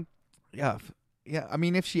get down? Yeah. Yeah. I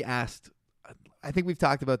mean, if she asked, I think we've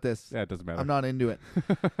talked about this. Yeah, it doesn't matter. I'm not into it.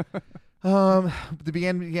 They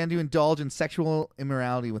began to indulge in sexual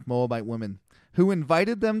immorality with Moabite women, who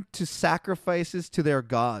invited them to sacrifices to their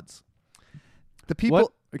gods. The people.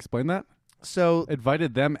 What? Explain that. So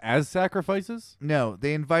invited them as sacrifices? No,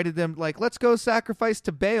 they invited them like, let's go sacrifice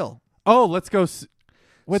to Baal. Oh, let's go.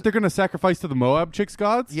 They're going to sacrifice to the Moab chicks'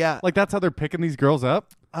 gods? Yeah. Like that's how they're picking these girls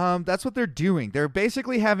up? That's what they're doing. They're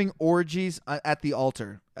basically having orgies at the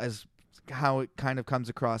altar, as how it kind of comes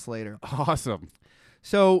across later. Awesome.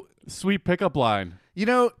 So sweet pickup line. You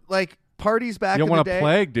know, like parties back in the day. You don't want a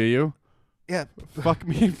plague, do you? Yeah. Fuck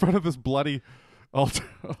me in front of this bloody altar.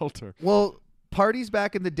 Well, parties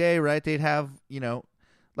back in the day, right? They'd have,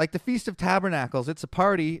 like the Feast of Tabernacles. It's a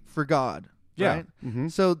party for God. Yeah. Right? Mm-hmm.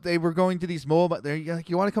 So they were going to these Moab. They're like,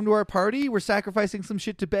 you want to come to our party? We're sacrificing some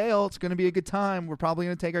shit to Baal. It's going to be a good time. We're probably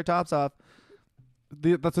going to take our tops off.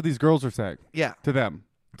 That's what these girls are saying. Yeah. To them.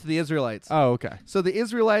 To the Israelites. Oh, okay. So the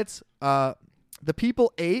Israelites, the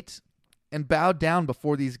people ate and bowed down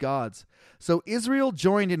before these gods. So Israel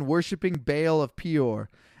joined in worshiping Baal of Peor,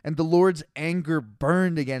 and the Lord's anger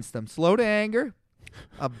burned against them. Slow to anger,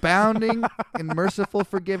 abounding in merciful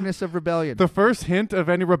forgiveness of rebellion. The first hint of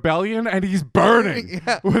any rebellion, and he's burning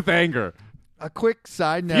with anger. A quick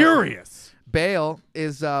side note. Furious. Baal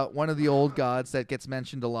is one of the old gods that gets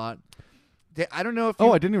mentioned a lot. I don't know if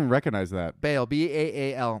I didn't even recognize that. Baal,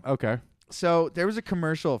 Baal. Okay. So there was a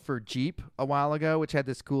commercial for Jeep a while ago, which had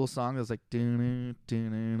this cool song that was like,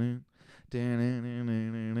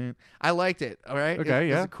 I liked it. All right. Okay.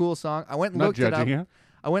 It was a cool song. I went and looked it up.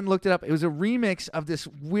 I went and looked it up. It was a remix of this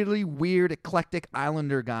really weird, eclectic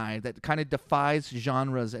Islander guy that kind of defies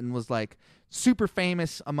genres and was like super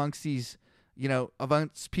famous amongst these,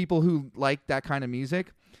 amongst people who like that kind of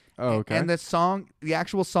music. Oh, okay. And the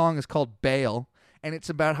actual song is called Baal. And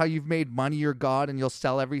it's about how you've made money your god and you'll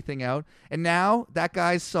sell everything out. And now that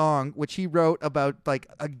guy's song, which he wrote about like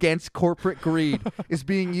against corporate greed, is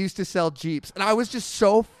being used to sell Jeeps. And I was just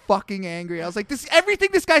so fucking angry. I was like, everything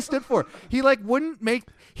this guy stood for. He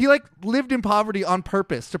lived in poverty on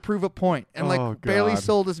purpose to prove a point and barely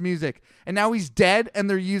sold his music. And now he's dead and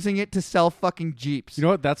they're using it to sell fucking Jeeps. You know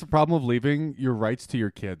what? That's the problem of leaving your rights to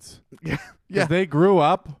your kids. Yeah. Because they grew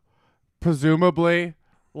up presumably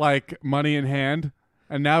like money in hand,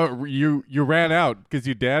 and now you ran out because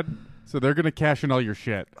you dead, so they're gonna cash in all your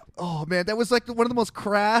shit. Oh man, that was like one of the most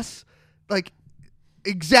crass, like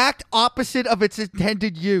exact opposite of its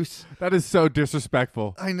intended use. That is so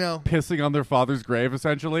disrespectful. I know. Pissing on their father's grave,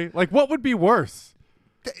 essentially. Like, what would be worse,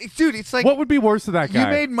 dude? It's like, what would be worse to that guy? You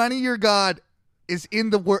made money your god is in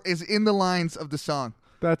the lines of the song.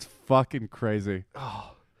 That's fucking crazy.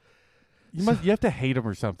 Oh, you have to hate him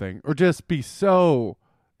or something, or just be so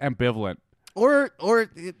ambivalent, or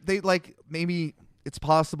they like maybe it's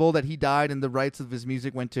possible that he died and the rights of his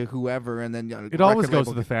music went to whoever, and then it always goes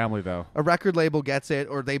to the family though. A record label gets it,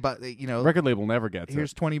 or record label never gets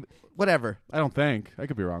here's 20 whatever. I don't think. I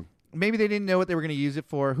could be wrong. Maybe they didn't know what they were going to use it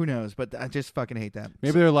for. Who knows? But I just fucking hate that.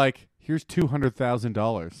 Maybe they're like, here's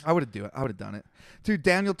 $200,000. I would have done it. Dude,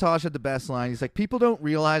 Daniel Tosh had the best line. He's like, people don't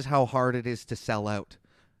realize how hard it is to sell out.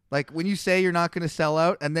 Like, when you say you're not going to sell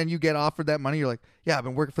out and then you get offered that money, you're like, yeah, I've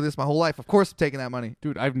been working for this my whole life. Of course I'm taking that money.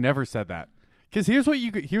 Dude, I've never said that. Because here's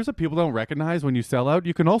what people don't recognize when you sell out.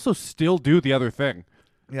 You can also still do the other thing.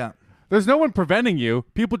 Yeah. There's no one preventing you.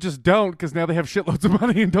 People just don't because now they have shitloads of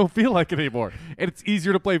money and don't feel like it anymore. And it's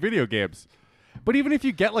easier to play video games. But even if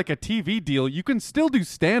you get like a TV deal, you can still do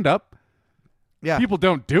stand-up. Yeah. People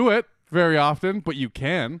don't do it very often, but you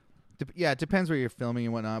can. Yeah, it depends where you're filming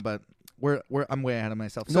and whatnot, but I'm way ahead of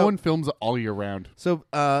myself. No one films all year round. So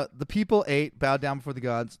the people ate, bowed down before the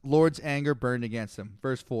gods. Lord's anger burned against them.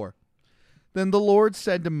 Verse 4. Then the Lord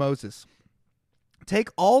said to Moses, take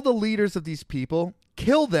all the leaders of these people,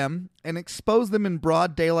 kill them, and expose them in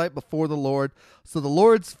broad daylight before the Lord, so the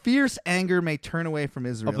Lord's fierce anger may turn away from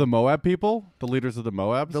Israel. Of the Moab people? The leaders of the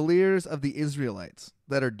Moabs? The leaders of the Israelites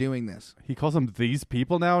that are doing this. He calls them these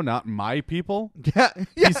people now, not my people? Yeah.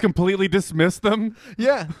 He's completely dismissed them?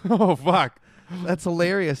 Yeah. Oh, fuck. That's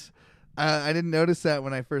hilarious. I didn't notice that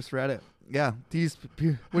when I first read it. Yeah.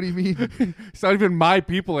 What do you mean? It's not even my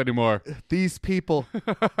people anymore. These people.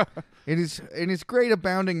 in his great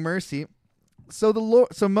abounding mercy. So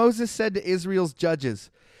Moses said to Israel's judges,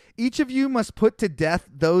 each of you must put to death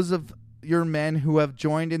those of your men who have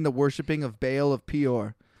joined in the worshiping of Baal of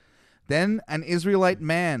Peor. Then an Israelite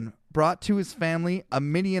man brought to his family a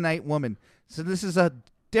Midianite woman. So this is a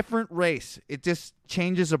different race. It just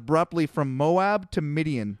changes abruptly from Moab to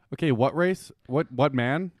Midian. Okay, what race? What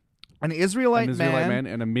man? An Israelite man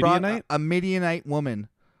and a Midianite? A Midianite woman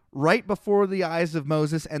right before the eyes of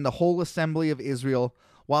Moses and the whole assembly of Israel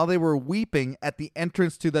while they were weeping at the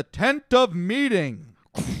entrance to the tent of meeting.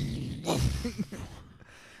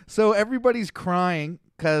 So everybody's crying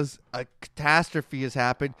because a catastrophe has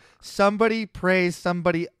happened. Somebody praised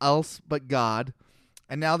somebody else but God.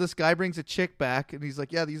 And now this guy brings a chick back, and he's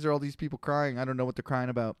like, yeah, these are all these people crying. I don't know what they're crying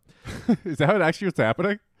about. Is that actually what's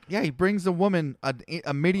happening? Yeah, he brings a woman,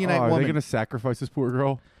 a Midianite woman. Are they going to sacrifice this poor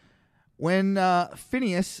girl? When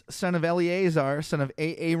Phinehas, son of Eleazar, son of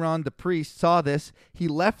Aaron the priest, saw this, he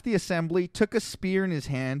left the assembly, took a spear in his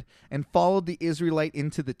hand, and followed the Israelite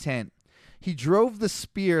into the tent. He drove the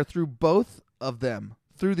spear through both of them,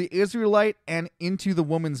 through the Israelite and into the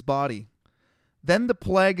woman's body. Then the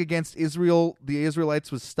plague against Israel, the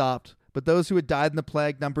Israelites, was stopped, but those who had died in the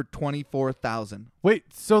plague numbered 24,000. Wait,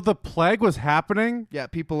 so the plague was happening? Yeah,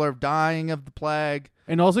 people are dying of the plague.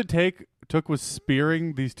 And all it took was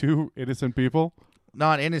spearing these two innocent people?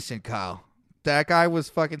 Not innocent, Kyle. That guy was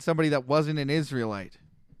fucking somebody that wasn't an Israelite.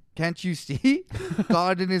 Can't you see?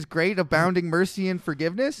 God in his great abounding mercy and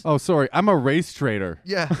forgiveness? Oh, sorry. I'm a race traitor.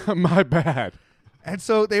 Yeah. My bad. And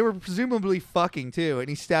so they were presumably fucking too, and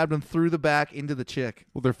he stabbed him through the back into the chick.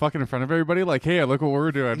 Well, they're fucking in front of everybody? Like, hey, look what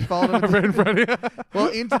we're doing. He followed him right in front of you. Well,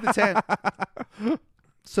 into the tent.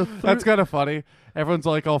 So that's kind of funny. Everyone's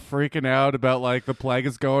like all freaking out about like the plague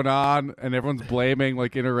is going on, and everyone's blaming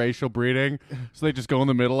like interracial breeding. So they just go in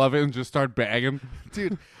the middle of it and just start banging.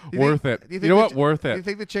 Dude, worth it. You know what? Worth it. Do you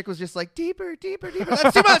think the chick was just like deeper, deeper, deeper?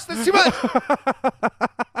 That's too much. That's too much.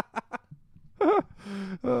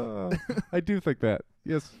 I do think that.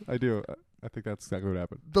 Yes, I do. I think that's exactly what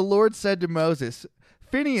happened. The Lord said to Moses,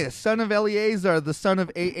 Phinehas, son of Eleazar, the son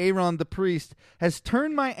of Aaron the priest, has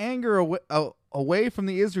turned my anger away from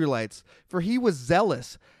the Israelites, for he was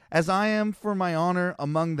zealous, as I am for my honor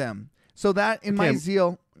among them. So that in my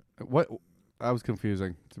zeal... What? That was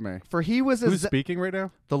confusing to me. For he was... Who's speaking right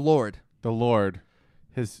now? The Lord. The Lord.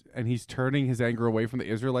 And he's turning his anger away from the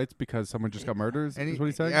Israelites because someone just got murdered, is what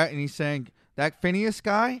he's saying? Yeah, and he's saying, that Phinehas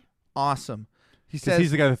guy, awesome. He says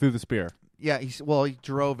he's the guy that threw the spear. Yeah, he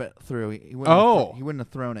drove it through. He wouldn't have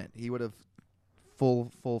thrown it. He would have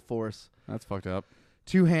full force. That's fucked up.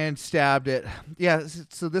 2 hands stabbed it. Yeah,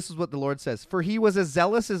 so this is what the Lord says. For he was as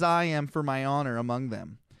zealous as I am for my honor among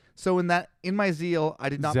them. So in my zeal, I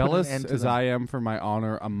did not put an end to them. Zealous as I am for my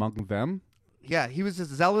honor among them? Yeah, he was as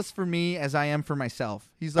zealous for me as I am for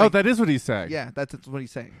myself. He's like, that is what he's saying. Yeah, that's what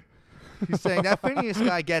he's saying. He's saying that Phinehas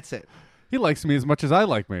guy gets it. He likes me as much as I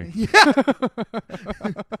like me. Yeah.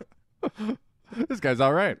 This guy's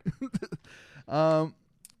all right.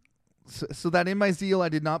 So that in my zeal I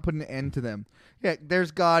did not put an end to them. Yeah,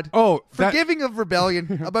 there's God. Forgiving of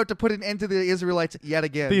rebellion, about to put an end to the Israelites yet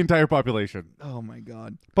again. The entire population. Oh my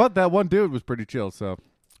God. But that one dude was pretty chill, so.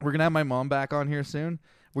 We're going to have my mom back on here soon.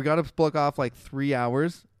 We got to book off like 3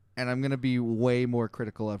 hours, and I'm going to be way more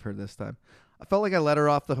critical of her this time. I felt like I let her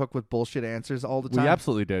off the hook with bullshit answers all the time. We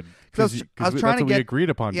absolutely did. I was trying to get, we agreed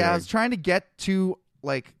upon. Yeah, I was trying to get to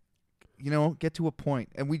get to a point,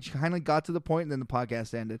 and we kind of got to the point, and then the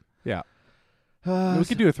podcast ended. Yeah. We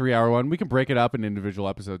could do a 3-hour one. We can break it up in individual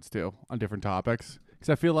episodes too on different topics, because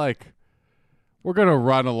I feel like we're gonna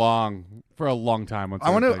run along for a long time.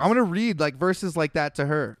 I want to read like verses like that to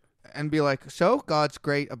her and be like, "So God's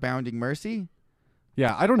great abounding mercy."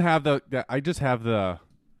 Yeah, I don't have I just have the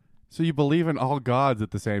So you believe in all gods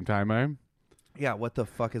at the same time, eh? Yeah, what the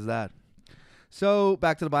fuck is that? So,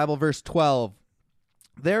 back to the Bible, verse 12.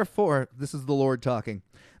 Therefore, this is the Lord talking.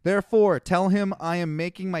 Therefore, tell him I am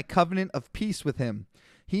making my covenant of peace with him.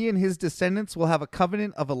 He and his descendants will have a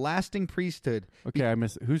covenant of a lasting priesthood. Okay, I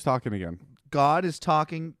missed. Who's talking again? God is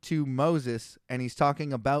talking to Moses, and he's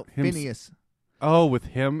talking about Phinehas. Oh, with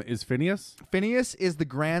him is Phinehas? Phinehas is the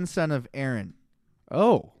grandson of Aaron.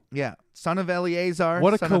 Oh. Yeah, son of Eleazar.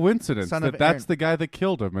 What a coincidence that's the guy that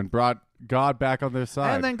killed him and brought God back on their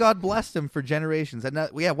side. And then God blessed him for generations. And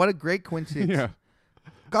yeah, what a great coincidence. Yeah.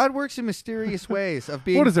 God works in mysterious ways of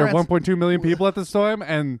being What is friends. there, 1.2 million people at this time?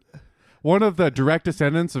 And one of the direct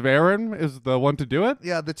descendants of Aaron is the one to do it?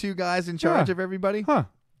 Yeah, the two guys in charge of everybody. Huh.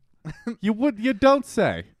 You don't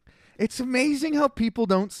say. It's amazing how people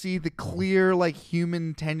don't see the clear, like,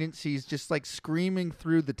 human tendencies just, like, screaming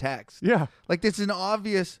through the text. Yeah. Like, it's an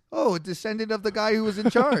obvious, a descendant of the guy who was in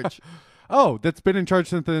charge. Oh, that's been in charge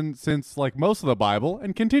since, like, most of the Bible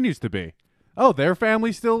and continues to be. Oh, their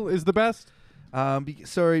family still is the best?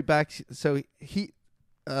 Phinehas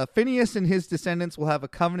and his descendants will have a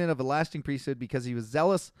covenant of a lasting priesthood because he was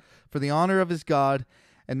zealous for the honor of his God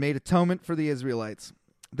and made atonement for the Israelites.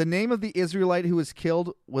 The name of the Israelite who was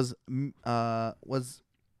killed the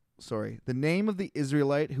name of the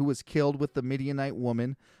Israelite who was killed with the Midianite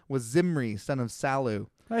woman was Zimri, son of Salu.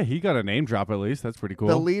 Hey, he got a name drop at least. That's pretty cool.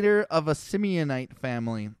 The leader of a Simeonite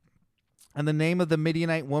family. And the name of the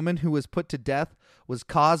Midianite woman who was put to death was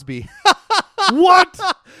Cosbi. What?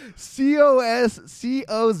 Coscozbi.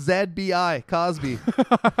 Cosby.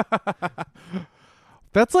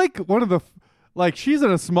 That's like one of the she's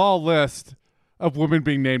in a small list of women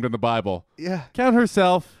being named in the Bible. Yeah. Count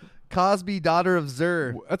herself. Cosby, daughter of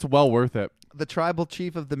Zur. That's well worth it. The tribal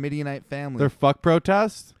chief of the Midianite family. Their fuck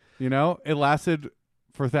protest, it lasted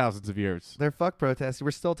for thousands of years. Their fuck protest. We're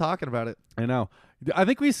still talking about it. I know. I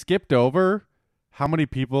think we skipped over how many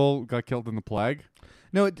people got killed in the plague.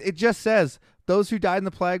 No, it just says those who died in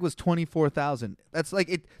the plague was 24,000. That's like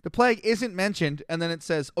it. The plague isn't mentioned, and then it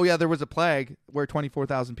says, "Oh yeah, there was a plague where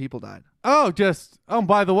 24,000 people died." Oh,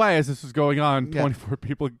 by the way, as this was going on, 24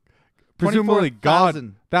 people, presumably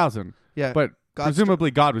 1,000. Yeah, but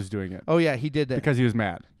presumably God was doing it. Oh yeah, he did that because he was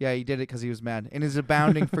mad. Yeah, he did it because he was mad in his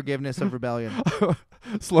abounding forgiveness of rebellion.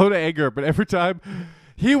 Slow to anger, but every time.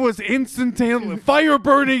 He was instantaneously fire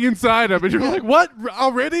burning inside him. And you're like, what?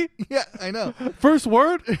 Already? Yeah, I know. First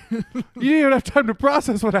word? You didn't even have time to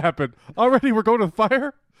process what happened. Already we're going to the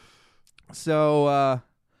fire? So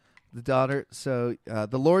the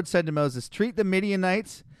Lord said to Moses, treat the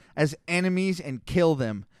Midianites as enemies and kill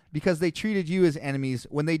them, because they treated you as enemies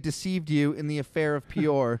when they deceived you in the affair of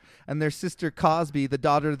Peor, and their sister Cosbi, the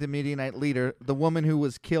daughter of the Midianite leader, the woman who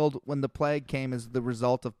was killed when the plague came as the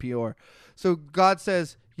result of Peor. So God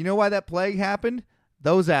says, you know why that plague happened?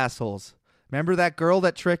 Those assholes. Remember that girl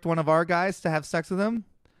that tricked one of our guys to have sex with him?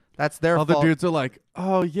 That's their fault. All the dudes are like,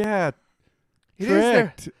 oh, yeah, it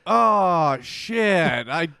tricked. Oh, shit.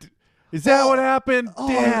 Is that what happened?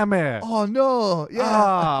 Damn it. Oh, no. Yeah.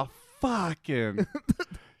 Oh, fucking...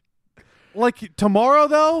 Like tomorrow,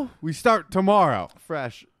 though, we start tomorrow.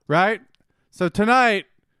 Fresh. Right? So tonight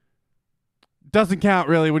doesn't count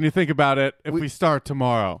really when you think about it if we start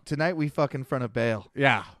tomorrow. Tonight we fuck in front of Baal.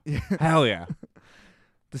 Yeah. Hell yeah.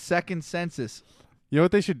 The second census. You know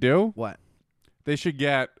what they should do? What? They should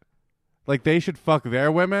they should fuck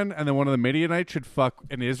their women, and then one of the Midianites should fuck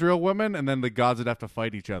an Israel woman, and then the gods would have to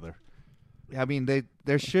fight each other. I mean,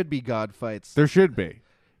 there should be god fights. There should be.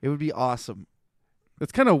 It would be awesome.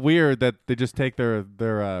 It's kind of weird that they just take their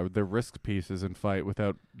risk pieces and fight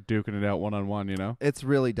without duking it out one-on-one, It's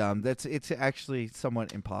really dumb. It's actually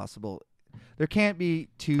somewhat impossible. There can't be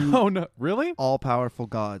two really? all-powerful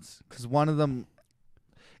gods, because one of them,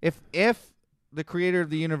 if the creator of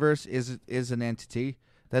the universe is an entity,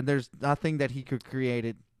 then there's nothing that he could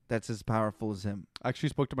create that's as powerful as him. I actually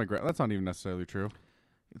spoke to my that's not even necessarily true.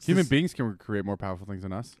 Human beings can create more powerful things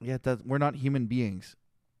than us. Yeah, we're not human beings.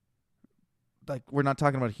 Like, we're not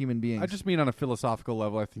talking about human beings. I just mean on a philosophical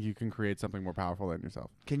level, I think you can create something more powerful than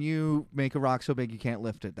yourself. Can you make a rock so big you can't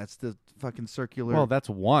lift it? That's the fucking circular... Well, that's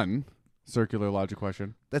one circular logic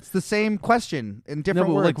question. That's the same question in different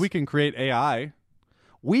words. Like, we can create AI.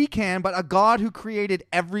 We can, but a god who created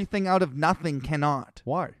everything out of nothing cannot.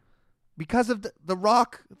 Why? Because of the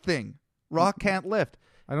rock thing. Rock can't lift.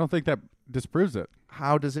 I don't think that disproves it.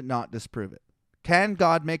 How does it not disprove it? Can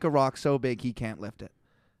God make a rock so big he can't lift it?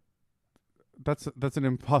 That's an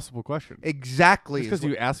impossible question. Exactly. Just because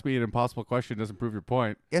you ask me an impossible question doesn't prove your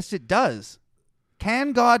point. Yes, it does.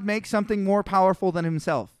 Can God make something more powerful than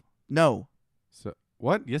himself? No. So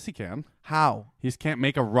What? Yes, he can. How? He can't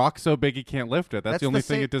make a rock so big he can't lift it. That's the only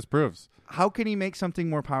thing it disproves. How can he make something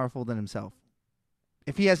more powerful than himself?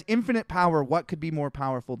 If he has infinite power, what could be more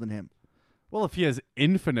powerful than him? Well, if he has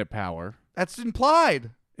infinite power. That's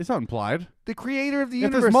implied. It's not implied. The creator of the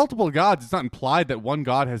universe. If there's multiple gods, it's not implied that one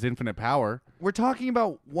god has infinite power. We're talking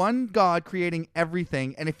about one god creating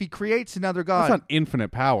everything, and if he creates another god... That's not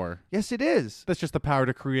infinite power. Yes, it is. That's just the power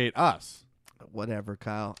to create us. Whatever,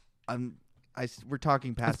 Kyle. We're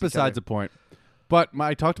talking past That's besides the point. But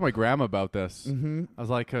I talked to my grandma about this. Mm-hmm. I was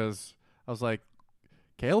like,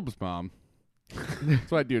 Caleb's mom. That's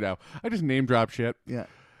what I do now. I just name drop shit. Yeah.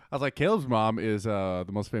 I was like, Caleb's mom is the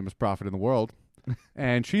most famous prophet in the world,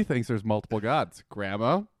 and she thinks there's multiple gods.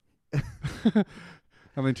 Grandma.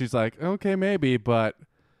 And then she's like, okay, maybe, but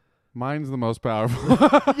mine's the most powerful. And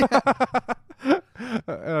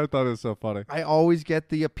I thought it was so funny. I always get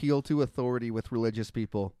the appeal to authority with religious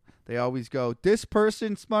people. They always go, this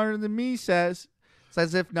person smarter than me says. It's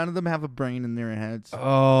as if none of them have a brain in their heads.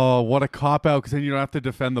 Oh, what a cop-out, because then you don't have to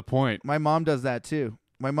defend the point. My mom does that, too.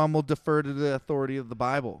 My mom will defer to the authority of the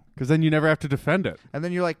Bible. Because then you never have to defend it. And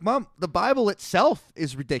then you're like, Mom, the Bible itself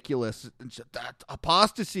is ridiculous. That's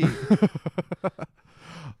apostasy.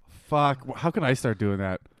 Fuck. How can I start doing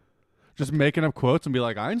that? Just making up quotes and be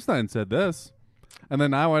like, Einstein said this. And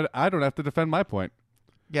then now I don't have to defend my point.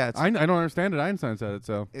 Yeah. I don't understand it. Einstein said it,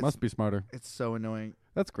 so it must be smarter. It's so annoying.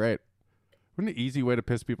 That's great. What an easy way to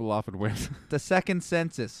piss people off and win. The second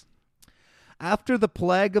census. After the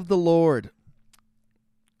plague of the Lord...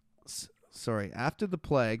 After the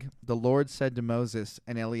plague, the Lord said to Moses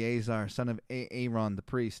and Eleazar, son of Aaron the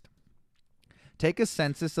priest, take a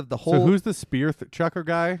census of the whole... So who's the spear chucker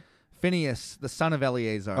guy? Phinehas, the son of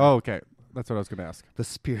Eleazar. Oh, okay. That's what I was going to ask. The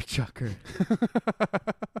spear chucker.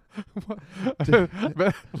 I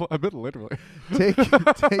meant literally. Take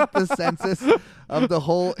the census of the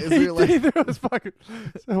whole Israelite...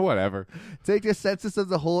 Whatever. Take the census of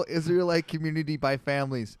the whole Israelite community by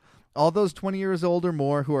families. All those 20 years old or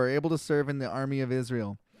more who are able to serve in the army of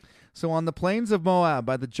Israel. So on the plains of Moab,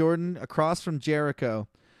 by the Jordan, across from Jericho,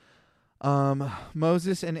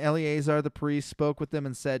 Moses and Eleazar the priest spoke with them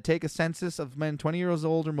and said, take a census of men 20 years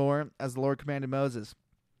old or more, as the Lord commanded Moses.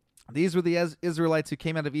 These were the Israelites who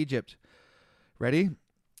came out of Egypt. Ready?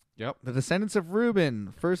 Yep. The descendants of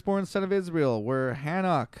Reuben, firstborn son of Israel, were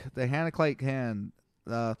Hanok, the Hanokite clan,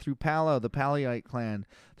 through Palo, the Paliite clan,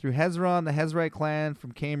 through Hezron, the Hezrite clan,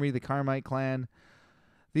 from Camri, the Carmite clan.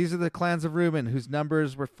 These are the clans of Reuben, whose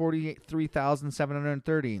numbers were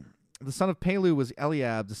 43,730. The son of Palu was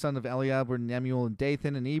Eliab. The son of Eliab were Nemuel and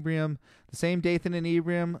Dathan and Abiram. The same Dathan and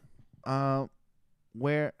Abiram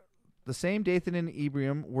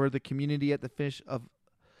were the community at the fish of...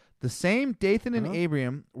 The same Dathan and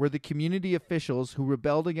Abiram were the community officials who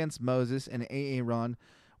rebelled against Moses and Aaron,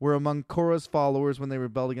 were among Korah's followers when they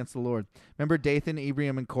rebelled against the Lord. Remember Dathan,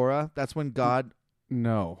 Abiram, and Korah? That's when God...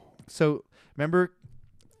 No. So, remember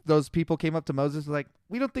those people came up to Moses and were like,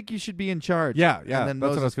 we don't think you should be in charge. Yeah. And then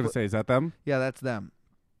that's what I was going to say. Is that them? Yeah, that's them.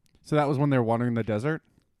 So that was when they were wandering the desert?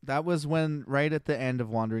 That was when, right at the end of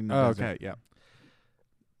wandering the desert. Okay, yeah.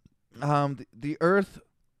 The earth...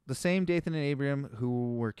 The same Dathan and Abiram,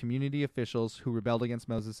 who were community officials who rebelled against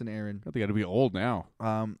Moses and Aaron, They got to be old now.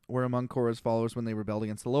 were among Korah's followers when they rebelled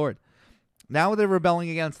against the Lord. Now they're rebelling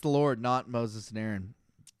against the Lord, not Moses and Aaron.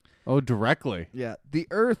 Oh, directly. Yeah. The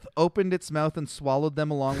earth opened its mouth and swallowed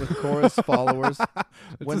them along with Korah's followers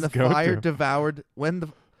when the fire devoured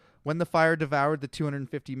the fire devoured the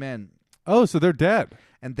 250 men. Oh, so they're dead.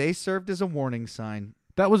 And they served as a warning sign.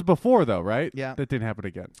 That was before, though, right? Yeah. That didn't happen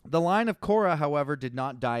again. The line of Korah, however, did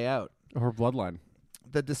not die out. Her bloodline.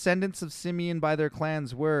 The descendants of Simeon by their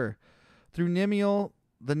clans were through Nemuel,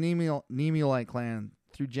 the Nemuelite clan,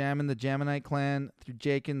 through Jamin, the Jaminite clan, through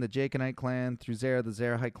Jachin, the Jachinite clan, through Zerah, the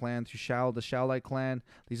Zerahite clan, through Shaul, the Shaulite clan.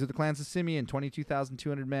 These are the clans of Simeon,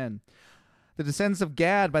 22,200 men. The descendants of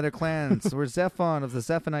Gad by their clans were Zephon of the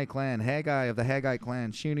Zephonite clan, Haggai of the Haggite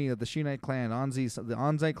clan, Shuni of the Shunite clan, Onzi of the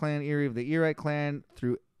Onzite clan, Eri of the Erite clan,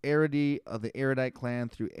 through Aradi of the Aradite clan,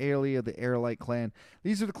 through Eli of the Aralite clan.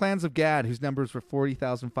 These are the clans of Gad, whose numbers were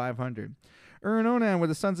 40,500. and Onan were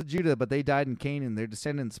the sons of Judah, but they died in Canaan, their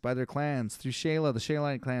descendants by their clans, through Shelah, the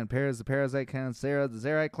Shelite clan, Perez, the Perizzite clan, Sarah, the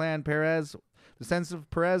Zerite clan, Perez. The descendants of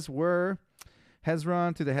Perez were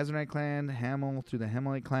Hezron through the Hezronite clan, Hamel through the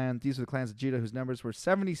Hamelite clan. These are the clans of Judah, whose numbers were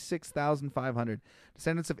 76,500.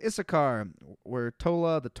 Descendants of Issachar were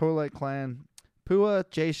Tola, the Tolite clan, Pua,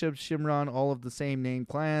 Jashub, Shimron, all of the same name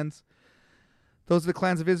clans. Those are the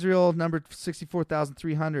clans of Israel, numbered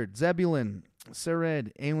 64,300. Zebulun,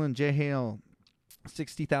 Sered, Elon, Jehiel,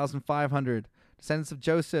 60,500. Descendants of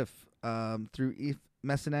Joseph through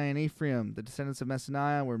Messaniah and Ephraim. The descendants of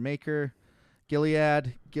Messaniah were Maker,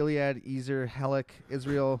 Gilead, Ezer, Helek,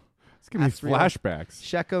 Israel. It's giving me flashbacks.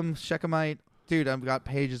 Shechem, Shechemite. Dude, I've got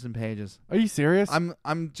pages and pages. Are you serious?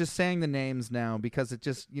 I'm just saying the names now because it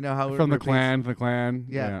just, you know how from the clan.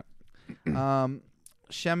 Yeah.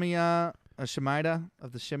 Shemaiah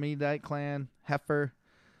of the Shemite clan, Heifer.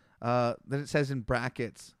 Then it says in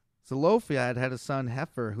brackets, Zelophehad had a son,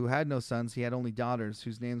 Heifer, who had no sons. He had only daughters,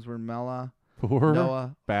 whose names were Melah,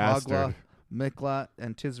 Noah, Hoglah, Miklah,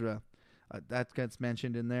 and Tisra. That gets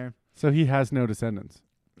mentioned in there. So he has no descendants?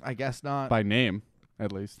 I guess not. By name,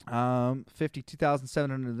 at least.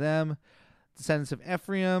 52,700 of them. Descendants of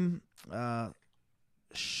Ephraim,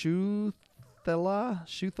 Shuthelah,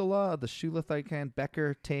 the Shulathite clan,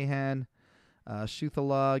 Becher, Tahan,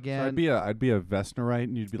 Shuthelah again. So I'd be a Vesnerite,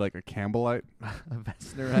 and you'd be like a Campbellite. A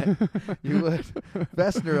Vesnerite. You would.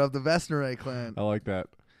 Vesner of the Vesnerite clan. I like that.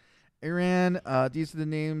 Iran. These are the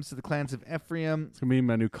names of the clans of Ephraim. It's gonna be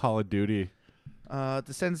my new Call of Duty.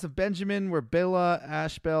 Descendants of Benjamin were Bela,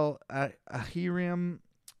 Ashbel, Ahiram,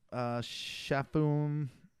 Shaphum.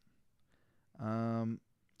 I'm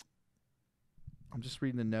just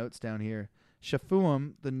reading the notes down here.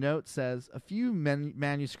 Shaphuim, the note says, a few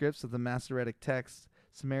manuscripts of the Masoretic texts,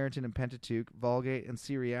 Samaritan and Pentateuch, Vulgate and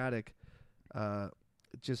Syriatic, it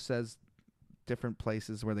just says different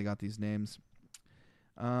places where they got these names.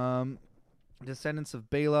 Descendants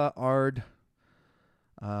of Bela, Ard,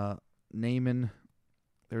 Naaman,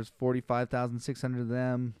 there's 45,600 of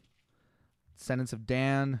them. Descendants of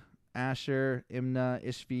Dan, Asher, Imnah,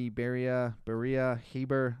 Ishvi, Berea,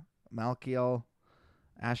 Heber, Malkiel.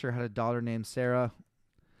 Asher had a daughter named Sarah.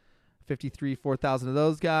 4,000 of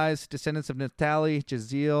those guys. Descendants of Naphtali,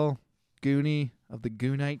 Jaziel, Guni of the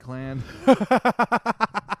Gunite clan.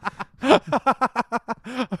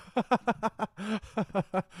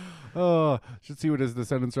 Oh, should see what his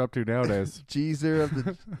descendants are up to nowadays. Jezer of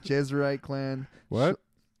the Jezreelite clan. What?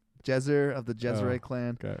 Jezer of the Jezreelite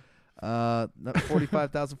clan. Okay.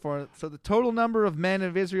 45,400. So the total number of men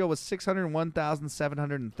of Israel was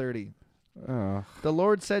 601,730. Oh. The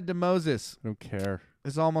Lord said to Moses, I don't care.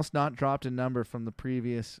 It's almost not dropped a number from the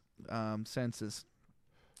previous census.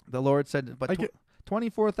 The Lord said, but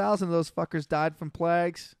 24,000 of those fuckers died from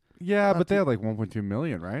plagues. Yeah, but they had like 1.2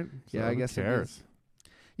 million, right? So yeah, I guess who cares?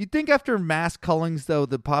 You'd think after mass cullings, though,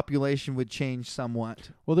 the population would change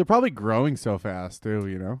somewhat. Well, they're probably growing so fast, too,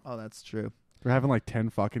 you know? Oh, that's true. They're having like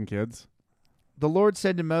 10 fucking kids. The Lord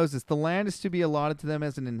said to Moses, the land is to be allotted to them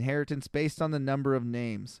as an inheritance based on the number of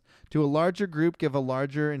names. To a larger group, give a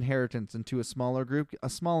larger inheritance, and to a smaller group, a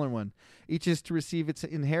smaller one. Each is to receive its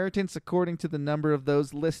inheritance according to the number of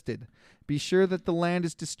those listed. Be sure that the land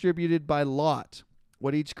is distributed by lot.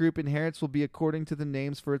 What each group inherits will be according to the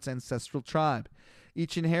names for its ancestral tribe.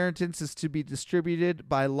 Each inheritance is to be distributed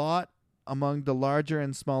by lot among the larger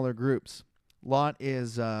and smaller groups. Lot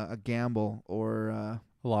is a gamble or... a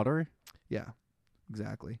lottery? Yeah.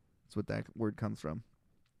 Exactly. That's what that word comes from.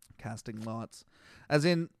 Casting lots. As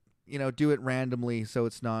in, do it randomly so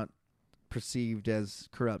it's not perceived as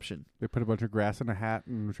corruption. They put a bunch of grass in a hat,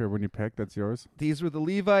 and I'm sure when you pick, that's yours. These were the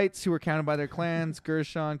Levites who were counted by their clans.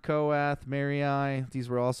 Gershon, Kohath, Merari. These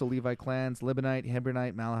were also Levite clans. Libonite,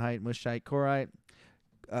 Hebronite, Malahite, Mushite, Korite.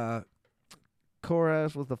 Korah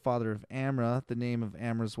was the father of Amrah. The name of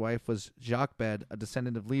Amrah's wife was Jochebed, a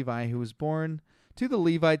descendant of Levi, who was born to the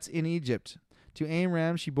Levites in Egypt. To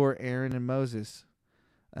Amram she bore Aaron and Moses,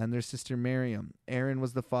 and their sister Miriam. Aaron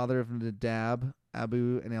was the father of Nadab,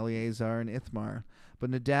 Abu, and Eleazar, and Ithmar.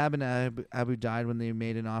 But Nadab and Abu died when they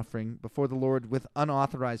made an offering before the Lord with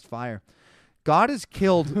unauthorized fire. God has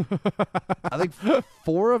killed, I think,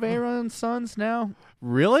 4 of Aaron's sons now.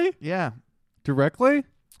 Really? Yeah. Directly?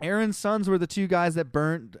 Aaron's sons were the 2 guys that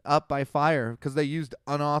burnt up by fire because they used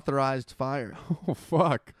unauthorized fire. Oh,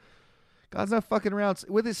 fuck. God's not fucking around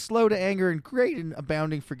with his slow to anger and great and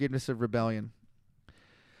abounding forgiveness of rebellion.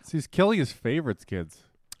 So he's killing his favorites' kids.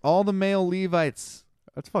 All the male Levites,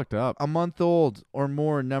 that's fucked up, a month old or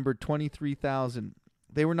more, numbered 23,000.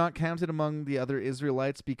 They were not counted among the other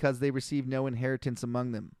Israelites because they received no inheritance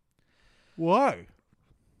among them. Why?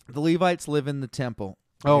 The Levites live in the temple.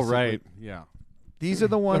 Oh, basically. Right. Yeah. These are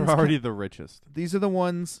the ones. They're already the richest. These are the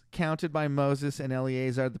ones counted by Moses and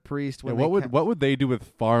Eleazar the priest. When what would they do with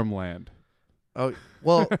farmland? Oh,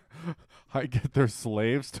 well, I get their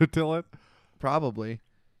slaves to till it? Probably.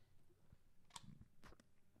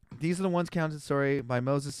 These are the ones counted, by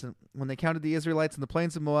Moses when they counted the Israelites in the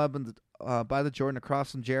plains of Moab and by the Jordan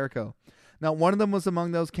across from Jericho. Now, one of them was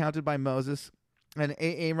among those counted by Moses and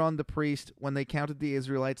Aaron the priest when they counted the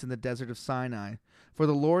Israelites in the desert of Sinai. For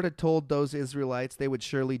the Lord had told those Israelites they would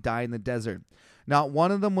surely die in the desert. Not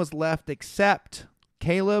one of them was left except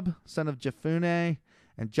Caleb, son of Jephunneh,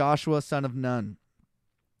 and Joshua, son of Nun.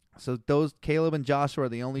 So those Caleb and Joshua are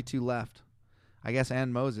the only two left, I guess,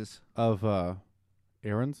 and Moses. Of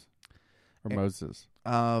Aaron's or Moses?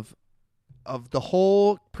 Of the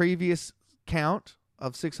whole previous count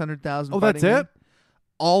of 600,000. Oh, that's it?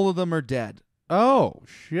 All of them are dead. Oh,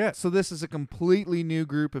 shit. So this is a completely new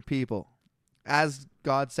group of people, as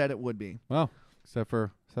God said it would be. Well, except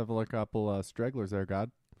for a couple stragglers there,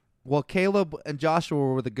 God. Well, Caleb and Joshua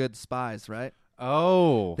were the good spies, right?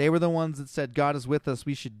 Oh. They were the ones that said, God is with us,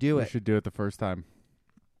 we should do it. We should do it the first time.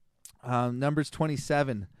 Numbers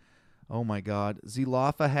 27. Oh, my God.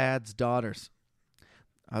 Zelophehad's daughters.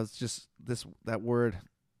 I was just, that word.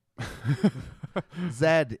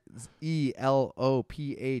 Zelophehad.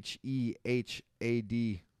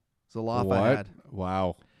 Zelophehad. What?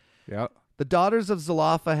 Wow. Yeah. The daughters of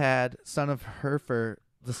Zelophehad, son of Herfer,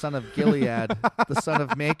 the son of Gilead, the son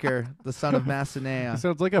of Maker, the son of Massanea.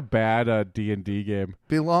 Sounds like a bad D&D game.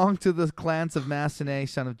 Belonged to the clans of Massanea,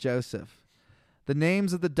 son of Joseph. The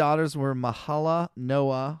names of the daughters were Mahala,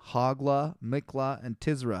 Noah, Hogla, Mikla, and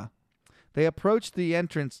Tisra. They approached the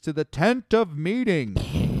entrance to the tent of meeting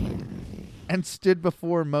and stood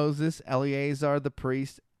before Moses, Eleazar the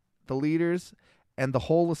priest, the leaders, and the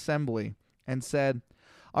whole assembly, and said,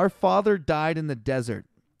 Our father died in the desert.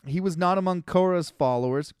 He was not among Korah's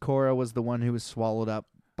followers. Korah was the one who was swallowed up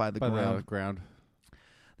by the ground.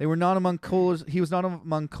 They were not among Korah's. He was not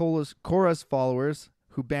among Korah's followers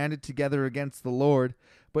who banded together against the Lord,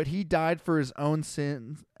 but he died for his own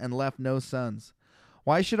sins and left no sons.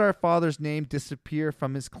 Why should our father's name disappear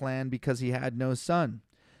from his clan because he had no son?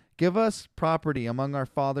 Give us property among our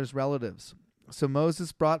father's relatives. So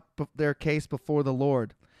Moses brought their case before the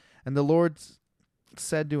Lord, and the Lord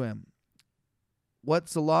said to him, What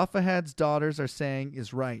Zelophehad's daughters are saying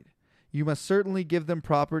is right. You must certainly give them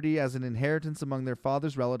property as an inheritance among their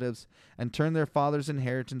father's relatives and turn their father's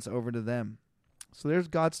inheritance over to them. So there's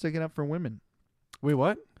God sticking up for women. Wait,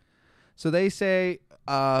 what? So they say,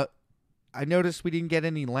 I noticed we didn't get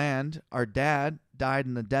any land. Our dad died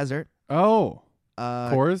in the desert. Oh.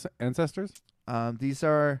 Korah's ancestors? These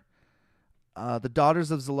are the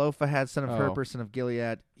daughters of Zelophehad, son of Herper, son of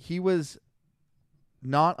Gilead. He was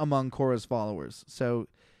not among Korah's followers, so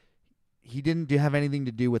he didn't have anything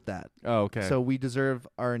to do with that. Oh, okay. So we deserve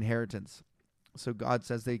our inheritance. So God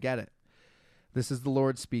says they get it. This is the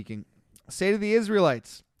Lord speaking. Say to the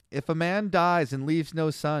Israelites, if a man dies and leaves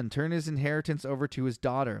no son, turn his inheritance over to his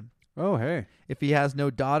daughter. Oh, hey. If he has no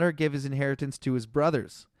daughter, give his inheritance to his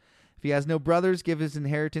brothers. If he has no brothers, give his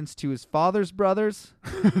inheritance to his father's brothers,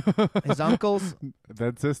 his uncles.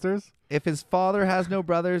 Then sisters? If his father has no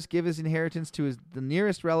brothers, give his inheritance to the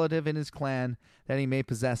nearest relative in his clan, that he may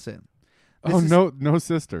possess it. No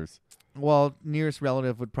sisters. Well, nearest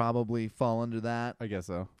relative would probably fall under that. I guess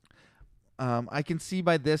so. I can see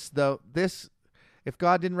by this, though, if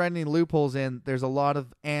God didn't write any loopholes in, there's a lot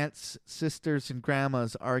of aunts, sisters, and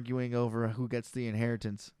grandmas arguing over who gets the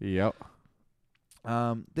inheritance. Yep.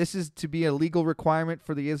 This is to be a legal requirement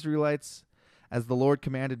for the Israelites, as the Lord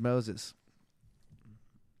commanded Moses.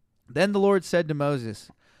 Then the Lord said to Moses,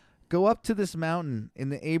 Go up to this mountain in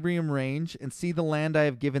the Abraham range and see the land I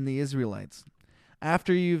have given the Israelites.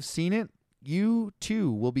 After you've seen it, you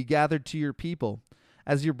too will be gathered to your people,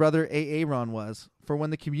 as your brother Aaron was. For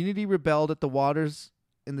when the community rebelled at the waters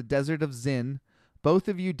in the desert of Zin, both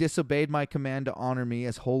of you disobeyed my command to honor me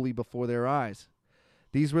as holy before their eyes.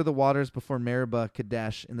 These were the waters before Meribah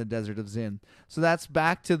Kadesh in the desert of Zin. So that's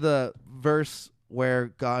back to the verse where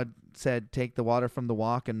God said, take the water from the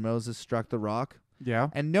rock, and Moses struck the rock. Yeah.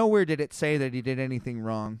 And nowhere did it say that he did anything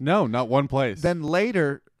wrong. No, not one place. Then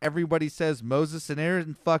later, everybody says Moses and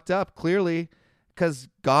Aaron fucked up, clearly, because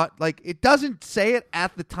God, it doesn't say it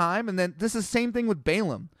at the time. And then this is the same thing with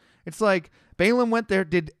Balaam. It's like Balaam went there,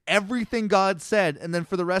 did everything God said, and then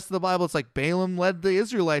for the rest of the Bible, it's like Balaam led the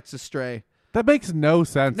Israelites astray. That makes no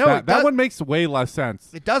sense. No, that one makes way less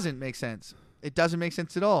sense. It doesn't make sense. It doesn't make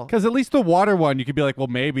sense at all. Because at least the water one, you could be like, well,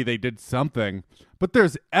 maybe they did something. But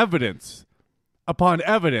there's evidence upon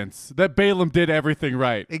evidence that Balaam did everything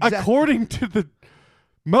right. Exactly. According to the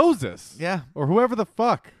Moses. Yeah. Or whoever the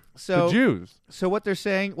fuck. So, the Jews. So what they're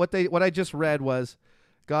saying, what I just read was,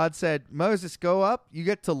 God said, Moses, go up. You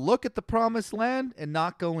get to look at the promised land and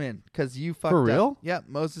not go in because you fucked up. For real? Yeah,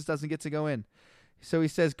 Moses doesn't get to go in. So he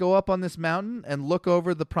says, go up on this mountain and look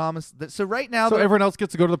over the promise. So right now, so everyone else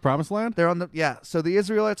gets to go to the promised land? They're on the, yeah. So the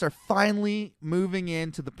Israelites are finally moving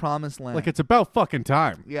into the promised land. Like it's about fucking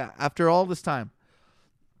time. Yeah, after all this time.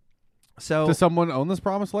 So does someone own this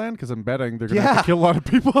promised land? Because I'm betting they're going to have to kill a lot of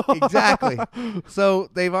people. Exactly. So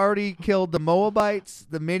they've already killed the Moabites,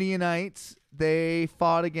 the Midianites. They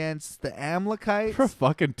fought against the Amalekites. For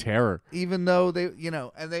fucking terror. Even though they,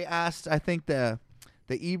 and they asked, I think the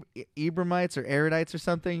Ebramites or Erudites or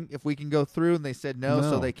something, if we can go through, and they said no,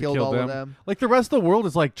 so they killed all of them. Like the rest of the world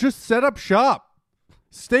is like, just set up shop.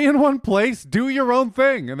 Stay in one place. Do your own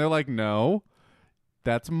thing. And they're like, no.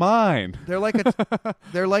 That's mine. They're like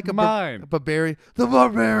a mine. Barbarian. The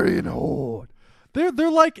barbarian horde. They're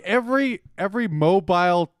like every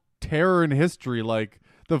mobile terror in history, like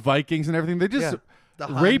the Vikings and everything. They just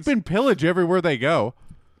rape and pillage everywhere they go.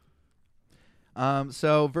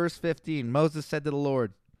 So verse 15, Moses said to the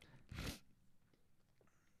Lord,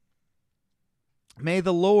 "May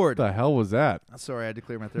the Lord." What the hell was that? Sorry, I had to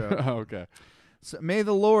clear my throat. Oh, okay. So, may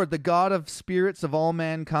the Lord, the God of spirits of all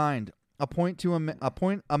mankind, appoint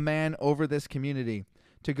a man over this community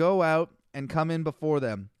to go out and come in before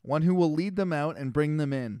them, one who will lead them out and bring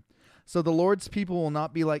them in. So the Lord's people will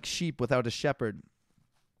not be like sheep without a shepherd.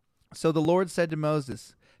 So the Lord said to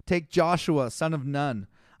Moses, "Take Joshua, son of Nun,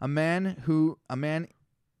 a man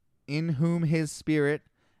in whom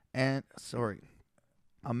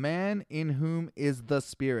is the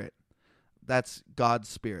Spirit." That's God's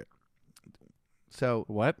Spirit. So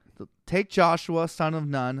what? Take Joshua, son of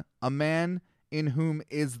Nun, a man in whom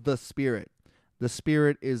is the Spirit. The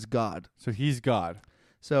Spirit is God. So he's God.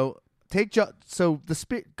 So the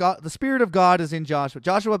Spirit of God is in Joshua.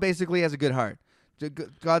 Joshua basically has a good heart.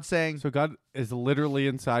 God's saying. So God is literally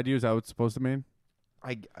inside you. Is that what it's supposed to mean?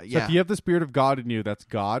 Yeah. So if you have the Spirit of God in you, that's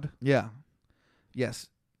God. Yeah. Yes.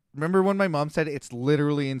 Remember when my mom said it's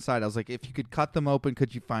literally inside? I was like, if you could cut them open,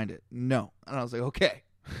 could you find it? No. And I was like, okay.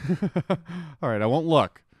 All right, I won't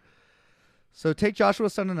look. So take Joshua,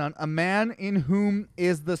 son of Nun, a man in whom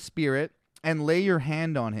is the Spirit, and lay your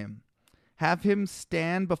hand on him. Have him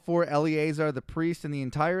stand before Eleazar the priest and the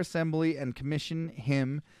entire assembly, and commission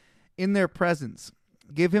him in their presence.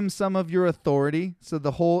 Give him some of your authority, so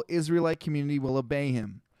the whole Israelite community will obey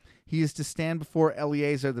him. He is to stand before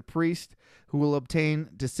Eleazar the priest, who will obtain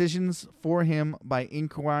decisions for him by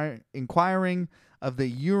inquiring of the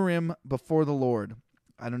Urim before the Lord.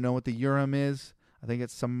 I don't know what the Urim is. I think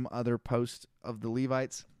it's some other post of the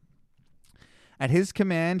Levites. At his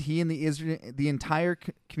command, he and the entire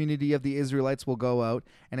community of the Israelites will go out,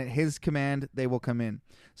 and at his command, they will come in.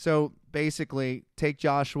 So basically, take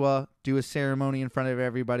Joshua, do a ceremony in front of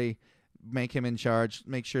everybody, make him in charge,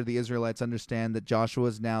 make sure the Israelites understand that Joshua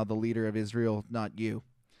is now the leader of Israel, not you.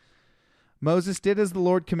 Moses did as the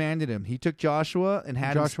Lord commanded him. He took Joshua and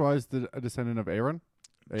had Joshua is a descendant of Aaron?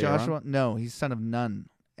 Joshua? No, he's son of Nun.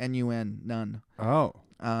 N-U-N, Nun. Oh.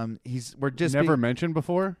 Never mentioned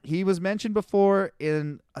before? He was mentioned before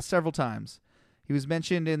in several times. He was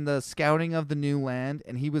mentioned in the scouting of the new land,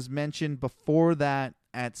 and he was mentioned before that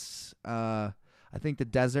at I think the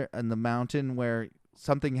desert and the mountain where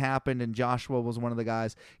something happened and Joshua was one of the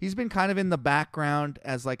guys. He's been kind of in the background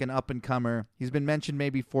as like an up-and-comer. He's been mentioned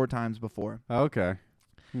maybe 4 times before. Okay.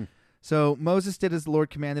 So Moses did as the Lord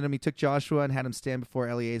commanded him. He took Joshua and had him stand before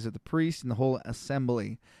Eleazar the priest and the whole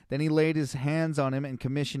assembly. Then he laid his hands on him and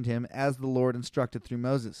commissioned him as the Lord instructed through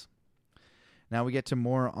Moses. Now we get to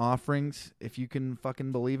more offerings, if you can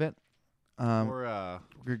fucking believe it. We're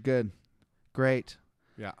good. Great.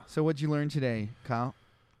 Yeah. So what'd you learn today, Kyle?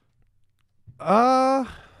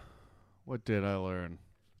 What did I learn?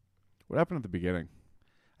 What happened at the beginning?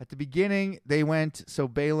 At the beginning, they went, so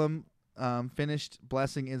Balaam finished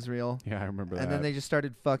blessing Israel. Yeah, I remember that. And then they just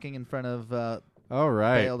started fucking in front of Baal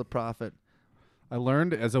the prophet. I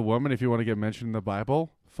learned as a woman, if you want to get mentioned in the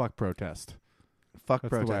Bible, fuck protest. Fuck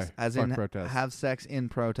protest. As fuck in protest. Have sex in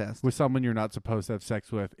protest. With someone you're not supposed to have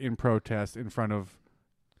sex with in protest in front of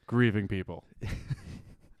grieving people.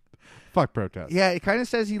 Fuck protest. Yeah, it kind of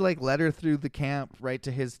says he led her through the camp right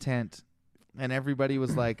to his tent. And everybody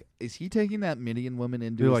was like, is he taking that Midian woman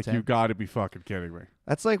into his tent? You got to be fucking kidding me.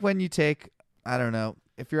 That's like when you take, I don't know,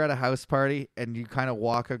 if you're at a house party and you kind of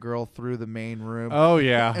walk a girl through the main room. Oh,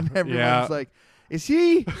 yeah. And everyone's like, is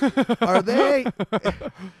he? Are they?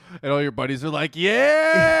 And all your buddies are like,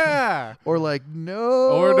 yeah. Or like,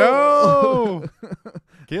 no. Or no.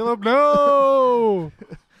 Caleb, no.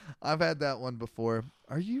 I've had that one before.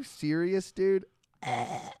 Are you serious, dude?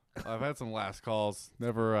 I've had some last calls.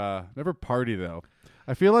 Never party though.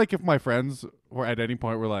 I feel like if my friends were at any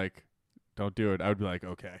point were like, "Don't do it," I would be like,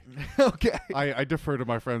 "Okay." Okay. I defer to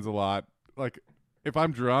my friends a lot. Like if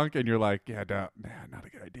I'm drunk and you're like, "Yeah, not a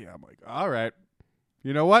good idea," I'm like, "All right."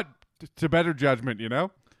 You know what? To better judgment, you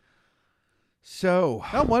know. So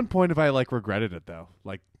at one point, if I regretted it though,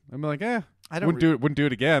 I'm like, I wouldn't do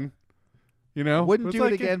it again. You know? Wouldn't It's do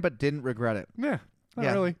like it again, but didn't regret it. Yeah,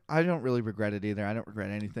 not really. I don't really regret it either. I don't regret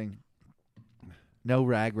anything. No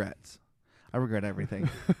regrets. I regret everything.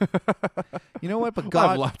 You know what? But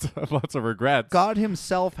God, I have lots of regrets. God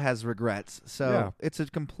himself has regrets, so Yeah. it's a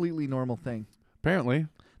completely normal thing. Apparently.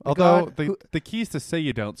 The Although God the key is to say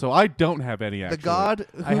you don't, so I don't have any actually. The God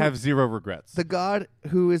I have zero regrets. The God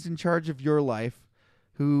who is in charge of your life,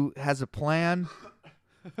 who has a plan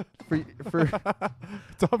for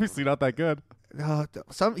It's obviously not that good.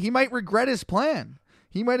 he might regret his plan.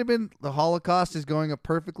 He might have been, the Holocaust is going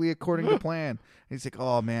perfectly according to plan. And he's like,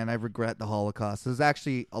 oh man, I regret the Holocaust. There's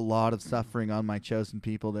actually a lot of suffering on my chosen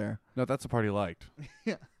people there. No, that's the part he liked.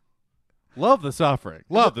 Yeah. Love the suffering.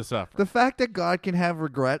 Love the suffering. The fact that God can have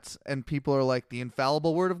regrets and people are like, the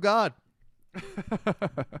infallible word of God.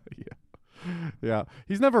 Yeah.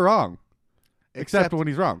 He's never wrong. Except when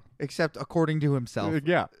he's wrong. Except according to himself.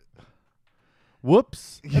 Yeah.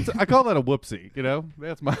 Whoops. I call that a whoopsie, you know?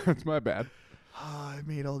 That's my bad. I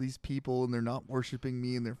made all these people and they're not worshiping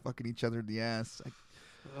me and they're fucking each other in the ass.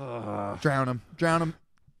 Drown them.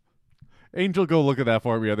 Angel, go look at that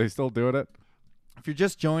for me. Are they still doing it? If you're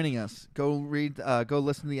just joining us, go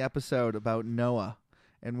listen to the episode about Noah,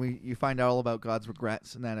 and you find out all about God's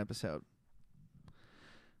regrets in that episode.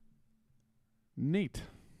 Neat.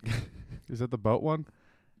 Is that the boat one?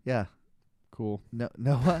 Yeah. Cool.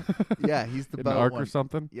 Noah? Yeah, he's the boat ark one. or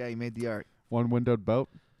something? Yeah, he made the ark. One-windowed boat?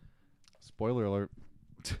 Spoiler alert.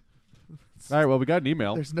 All right, well, we got an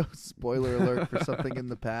email. There's no spoiler alert for something in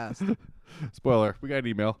the past. Spoiler. We got an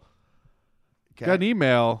email. Okay. Got an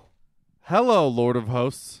email. Hello, Lord of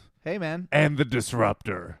Hosts. Hey, man. And the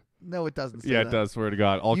Disruptor. No, it doesn't say Yeah, that. it does. Swear to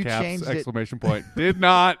God. All You caps, changed exclamation point. Did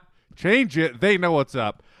not change it. They know what's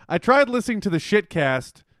up. I tried listening to the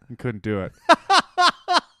shitcast and couldn't do it.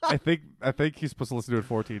 I think he's supposed to listen to it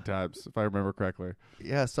 14 times, if I remember correctly.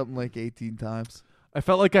 Yeah, something like 18 times. I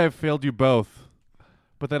felt like I have failed you both,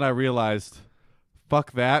 but then I realized,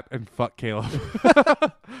 fuck that and fuck Caleb.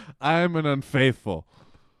 I'm an unfaithful.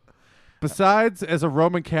 Besides, as a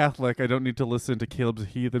Roman Catholic, I don't need to listen to Caleb's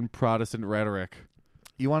heathen Protestant rhetoric.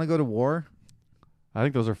 You want to go to war? I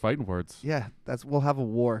think those are fighting words. Yeah, we'll have a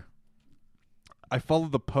war. I follow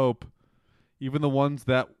the Pope, even the ones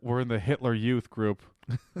that were in the Hitler Youth group.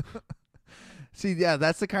 See, yeah,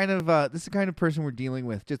 that's the kind of person we're dealing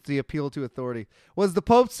with. Just the appeal to authority. Was the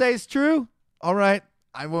Pope says true? All right,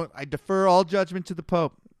 I defer all judgment to the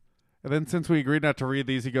Pope. And then since we agreed not to read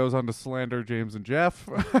these, he goes on to slander James and Jeff,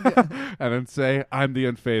 and then say, I'm the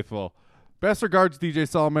unfaithful. Best regards, DJ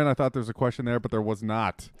Solomon. I thought there was a question there, but there was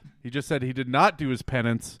not. He just said he did not do his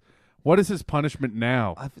penance. What is his punishment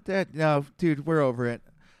now? No, dude, we're over it.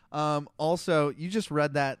 Also, you just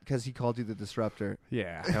read that because he called you the Disruptor.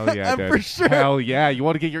 Yeah, hell yeah, dude. For sure. Hell yeah. You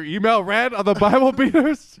want to get your email read on the Bible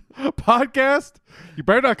Beaters podcast? You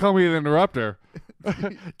better not call me the Interrupter.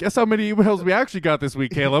 Guess how many emails we actually got this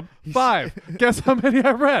week, Caleb? 5. Guess how many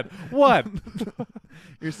I read? 1.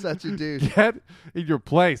 You're such a douche. Get in your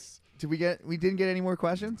place. We didn't get any more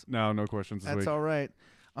questions? No questions this week. That's all right.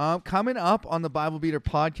 Coming up on the Bible Beater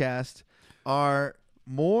podcast are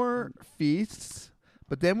more feasts,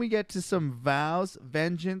 but then we get to some vows,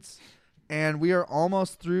 vengeance, and we are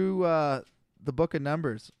almost through the book of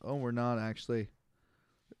Numbers. Oh, we're not actually.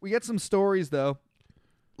 We get some stories though,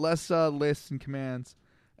 less lists and commands,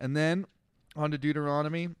 and then on to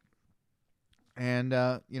Deuteronomy, and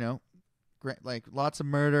like lots of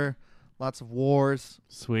murder. Lots of wars.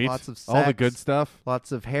 Sweet. Lots of sex. All the good stuff.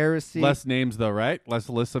 Lots of heresy. Less names, though, right? Less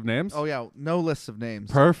lists of names? Oh, yeah. No lists of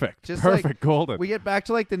names. Perfect. Just Perfect. Golden. We get back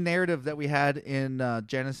to like the narrative that we had in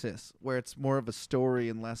Genesis, where it's more of a story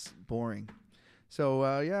and less boring.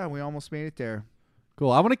 So, yeah, we almost made it there.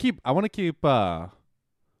 Cool. I want to keep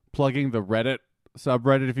plugging the Reddit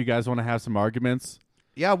subreddit if you guys want to have some arguments.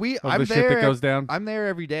 Yeah, I'm the there. Shit that goes down. I'm there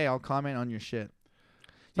every day. I'll comment on your shit.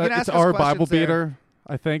 It's our Bible beater.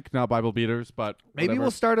 I think, not Bible beaters, but maybe whatever.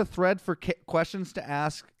 we'll start a thread for questions to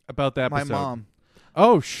ask about the episode. My mom.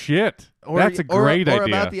 Oh shit, that's a great idea. Or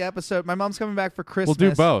about the episode. My mom's coming back for Christmas. We'll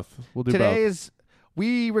do both. Today is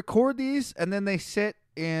we record these and then they sit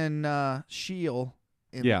in Sheol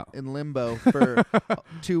in limbo for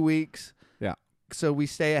 2 weeks. Yeah. So we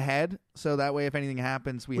stay ahead. So that way, if anything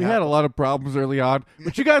happens, we had a lot of problems early on,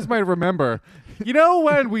 but you guys might remember. You know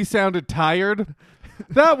when we sounded tired?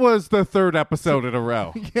 That was the 3rd episode in a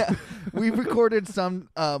row. Yeah. We recorded some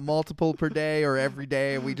multiple per day or every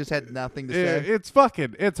day, and we just had nothing to say.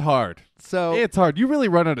 It's hard. So it's hard. You really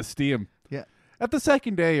run out of steam. Yeah. At the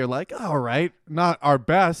second day, you're like, all right, not our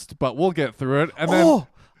best, but we'll get through it. And then,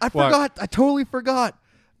 I forgot. I totally forgot.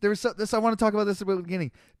 there was this. I want to talk about this at the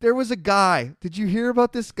beginning. There was a guy. Did you hear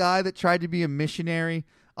about this guy that tried to be a missionary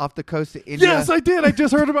off the coast of India? Yes, I did. I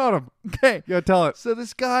just heard about him. Okay. Yeah, tell it. So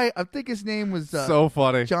this guy, I think his name was so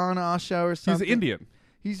funny. John Osho or something. He's Indian.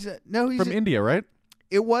 He's from India, right?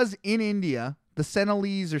 It was in India, the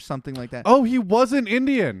Sentinelese or something like that. Oh, he wasn't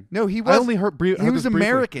Indian. No, he was. I only heard he was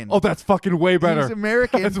American. Oh, that's fucking way better. He was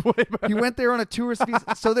American. That's way better. He went there on a tourist visa.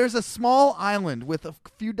 So there's a small island with a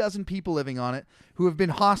few dozen people living on it who have been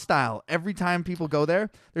hostile every time people go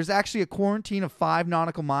there. There's actually a quarantine of 5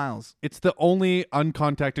 nautical miles. It's the only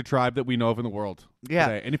uncontacted tribe that we know of in the world. Yeah.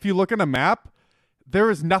 Today. And if you look at a map,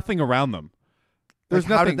 there is nothing around them. There's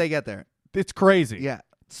nothing. How did they get there? It's crazy. Yeah.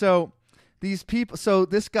 So these people. So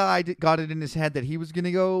this guy got it in his head that he was going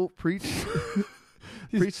to go preach.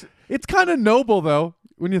 It's kind of noble, though,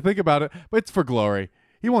 when you think about it. But it's for glory.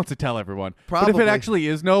 He wants to tell everyone. Probably. But if it actually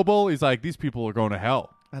is noble, he's like, these people are going to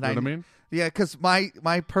hell. And you know what I mean? Yeah, because my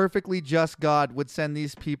perfectly just God would send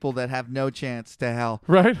these people that have no chance to hell.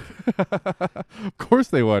 Right? Of course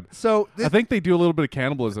they would. So I think they do a little bit of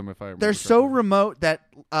cannibalism, if I remember. They're so remote that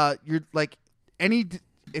you're like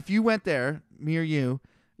if you went there, me or you,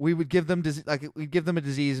 we would give them we'd give them a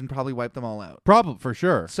disease and probably wipe them all out. Probably, for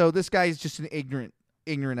sure. So this guy is just an ignorant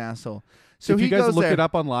asshole. So if he you guys goes look there. it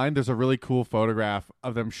up online, there's a really cool photograph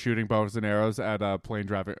of them shooting bows and arrows at a plane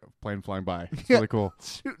flying by. It's really cool.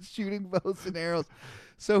 Shooting bows and arrows.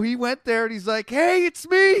 So he went there and he's like, "Hey, it's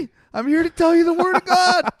me. I'm here to tell you the word of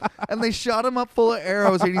God." And they shot him up full of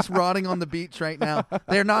arrows, and he's rotting on the beach right now.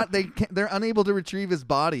 They're unable to retrieve his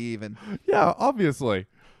body even. Yeah, obviously.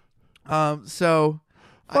 So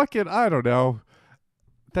fucking, I don't know.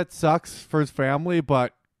 That sucks for his family,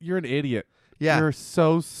 but you're an idiot. Yeah. You're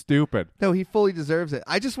so stupid. No, he fully deserves it.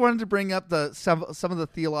 I just wanted to bring up some of the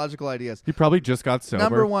theological ideas. He probably just got sober.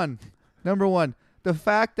 Number one, the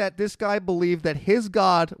fact that this guy believed that his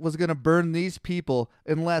God was going to burn these people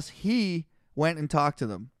unless he went and talked to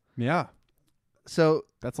them. Yeah. So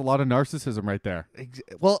that's a lot of narcissism right there.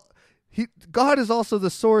 Well, God is also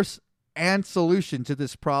the source and solution to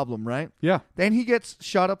this problem, right? Yeah. Then he gets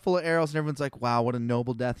shot up full of arrows, and everyone's like, "Wow, what a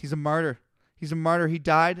noble death! He's a martyr. He's a martyr. He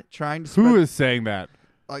died trying to spread." Who is saying that?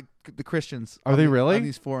 Like the Christians. Are they really? On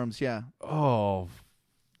these forums, yeah. Oh,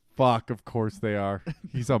 fuck, of course they are.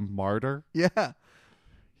 He's a martyr? Yeah.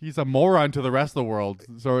 He's a moron to the rest of the world.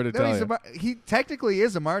 Sorry to tell you. He technically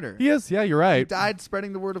is a martyr. He is, yeah, you're right. He died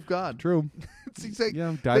spreading the word of God. True. He's like,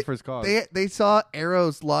 died for his cause. They saw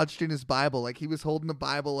arrows lodged in his Bible. Like he was holding the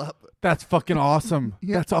Bible up. That's fucking awesome.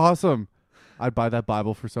 Yeah. That's awesome. I'd buy that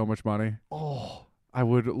Bible for so much money. Oh. I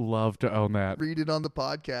would love to own that. Read it on the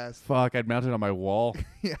podcast. Fuck, I'd mount it on my wall.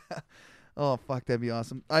 Yeah. Oh, fuck, that'd be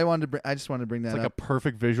awesome. I just wanted to bring that up. It's like a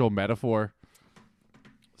perfect visual metaphor.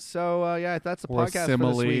 So, yeah, that's a or podcast a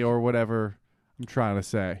simile for this week. or whatever I'm trying to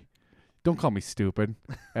say. Don't call me stupid.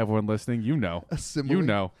 Everyone listening, you know. A simile. You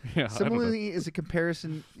know. Yeah, simile is a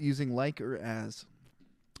comparison using like or as.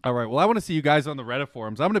 All right. Well, I want to see you guys on the Reddit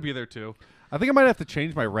forums. I'm going to be there too. I think I might have to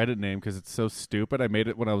change my Reddit name because it's so stupid. I made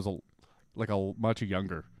it when I was a much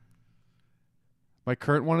younger. My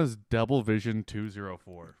current one is Double Vision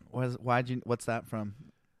 204. What's that from?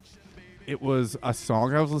 It was a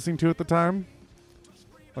song I was listening to at the time,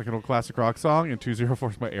 like an old classic rock song, and 204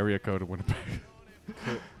 is my area code in Winnipeg.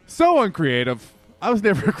 So uncreative. I was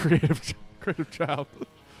never a creative child.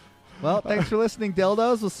 Well, thanks for listening,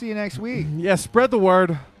 dildos. We'll see you next week. Yeah, spread the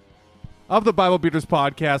word of the Bible Beaters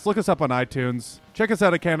podcast. Look us up on iTunes. Check us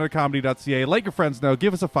out at CanadaComedy.ca. Let your friends know.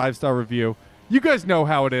 Give us a 5-star review. You guys know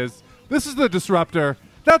how it is. This is The Disruptor.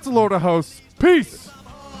 That's the Lord of Hosts. Peace.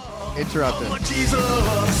 Interrupted. Jesus.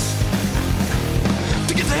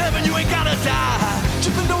 To get to heaven, you ain't gotta die.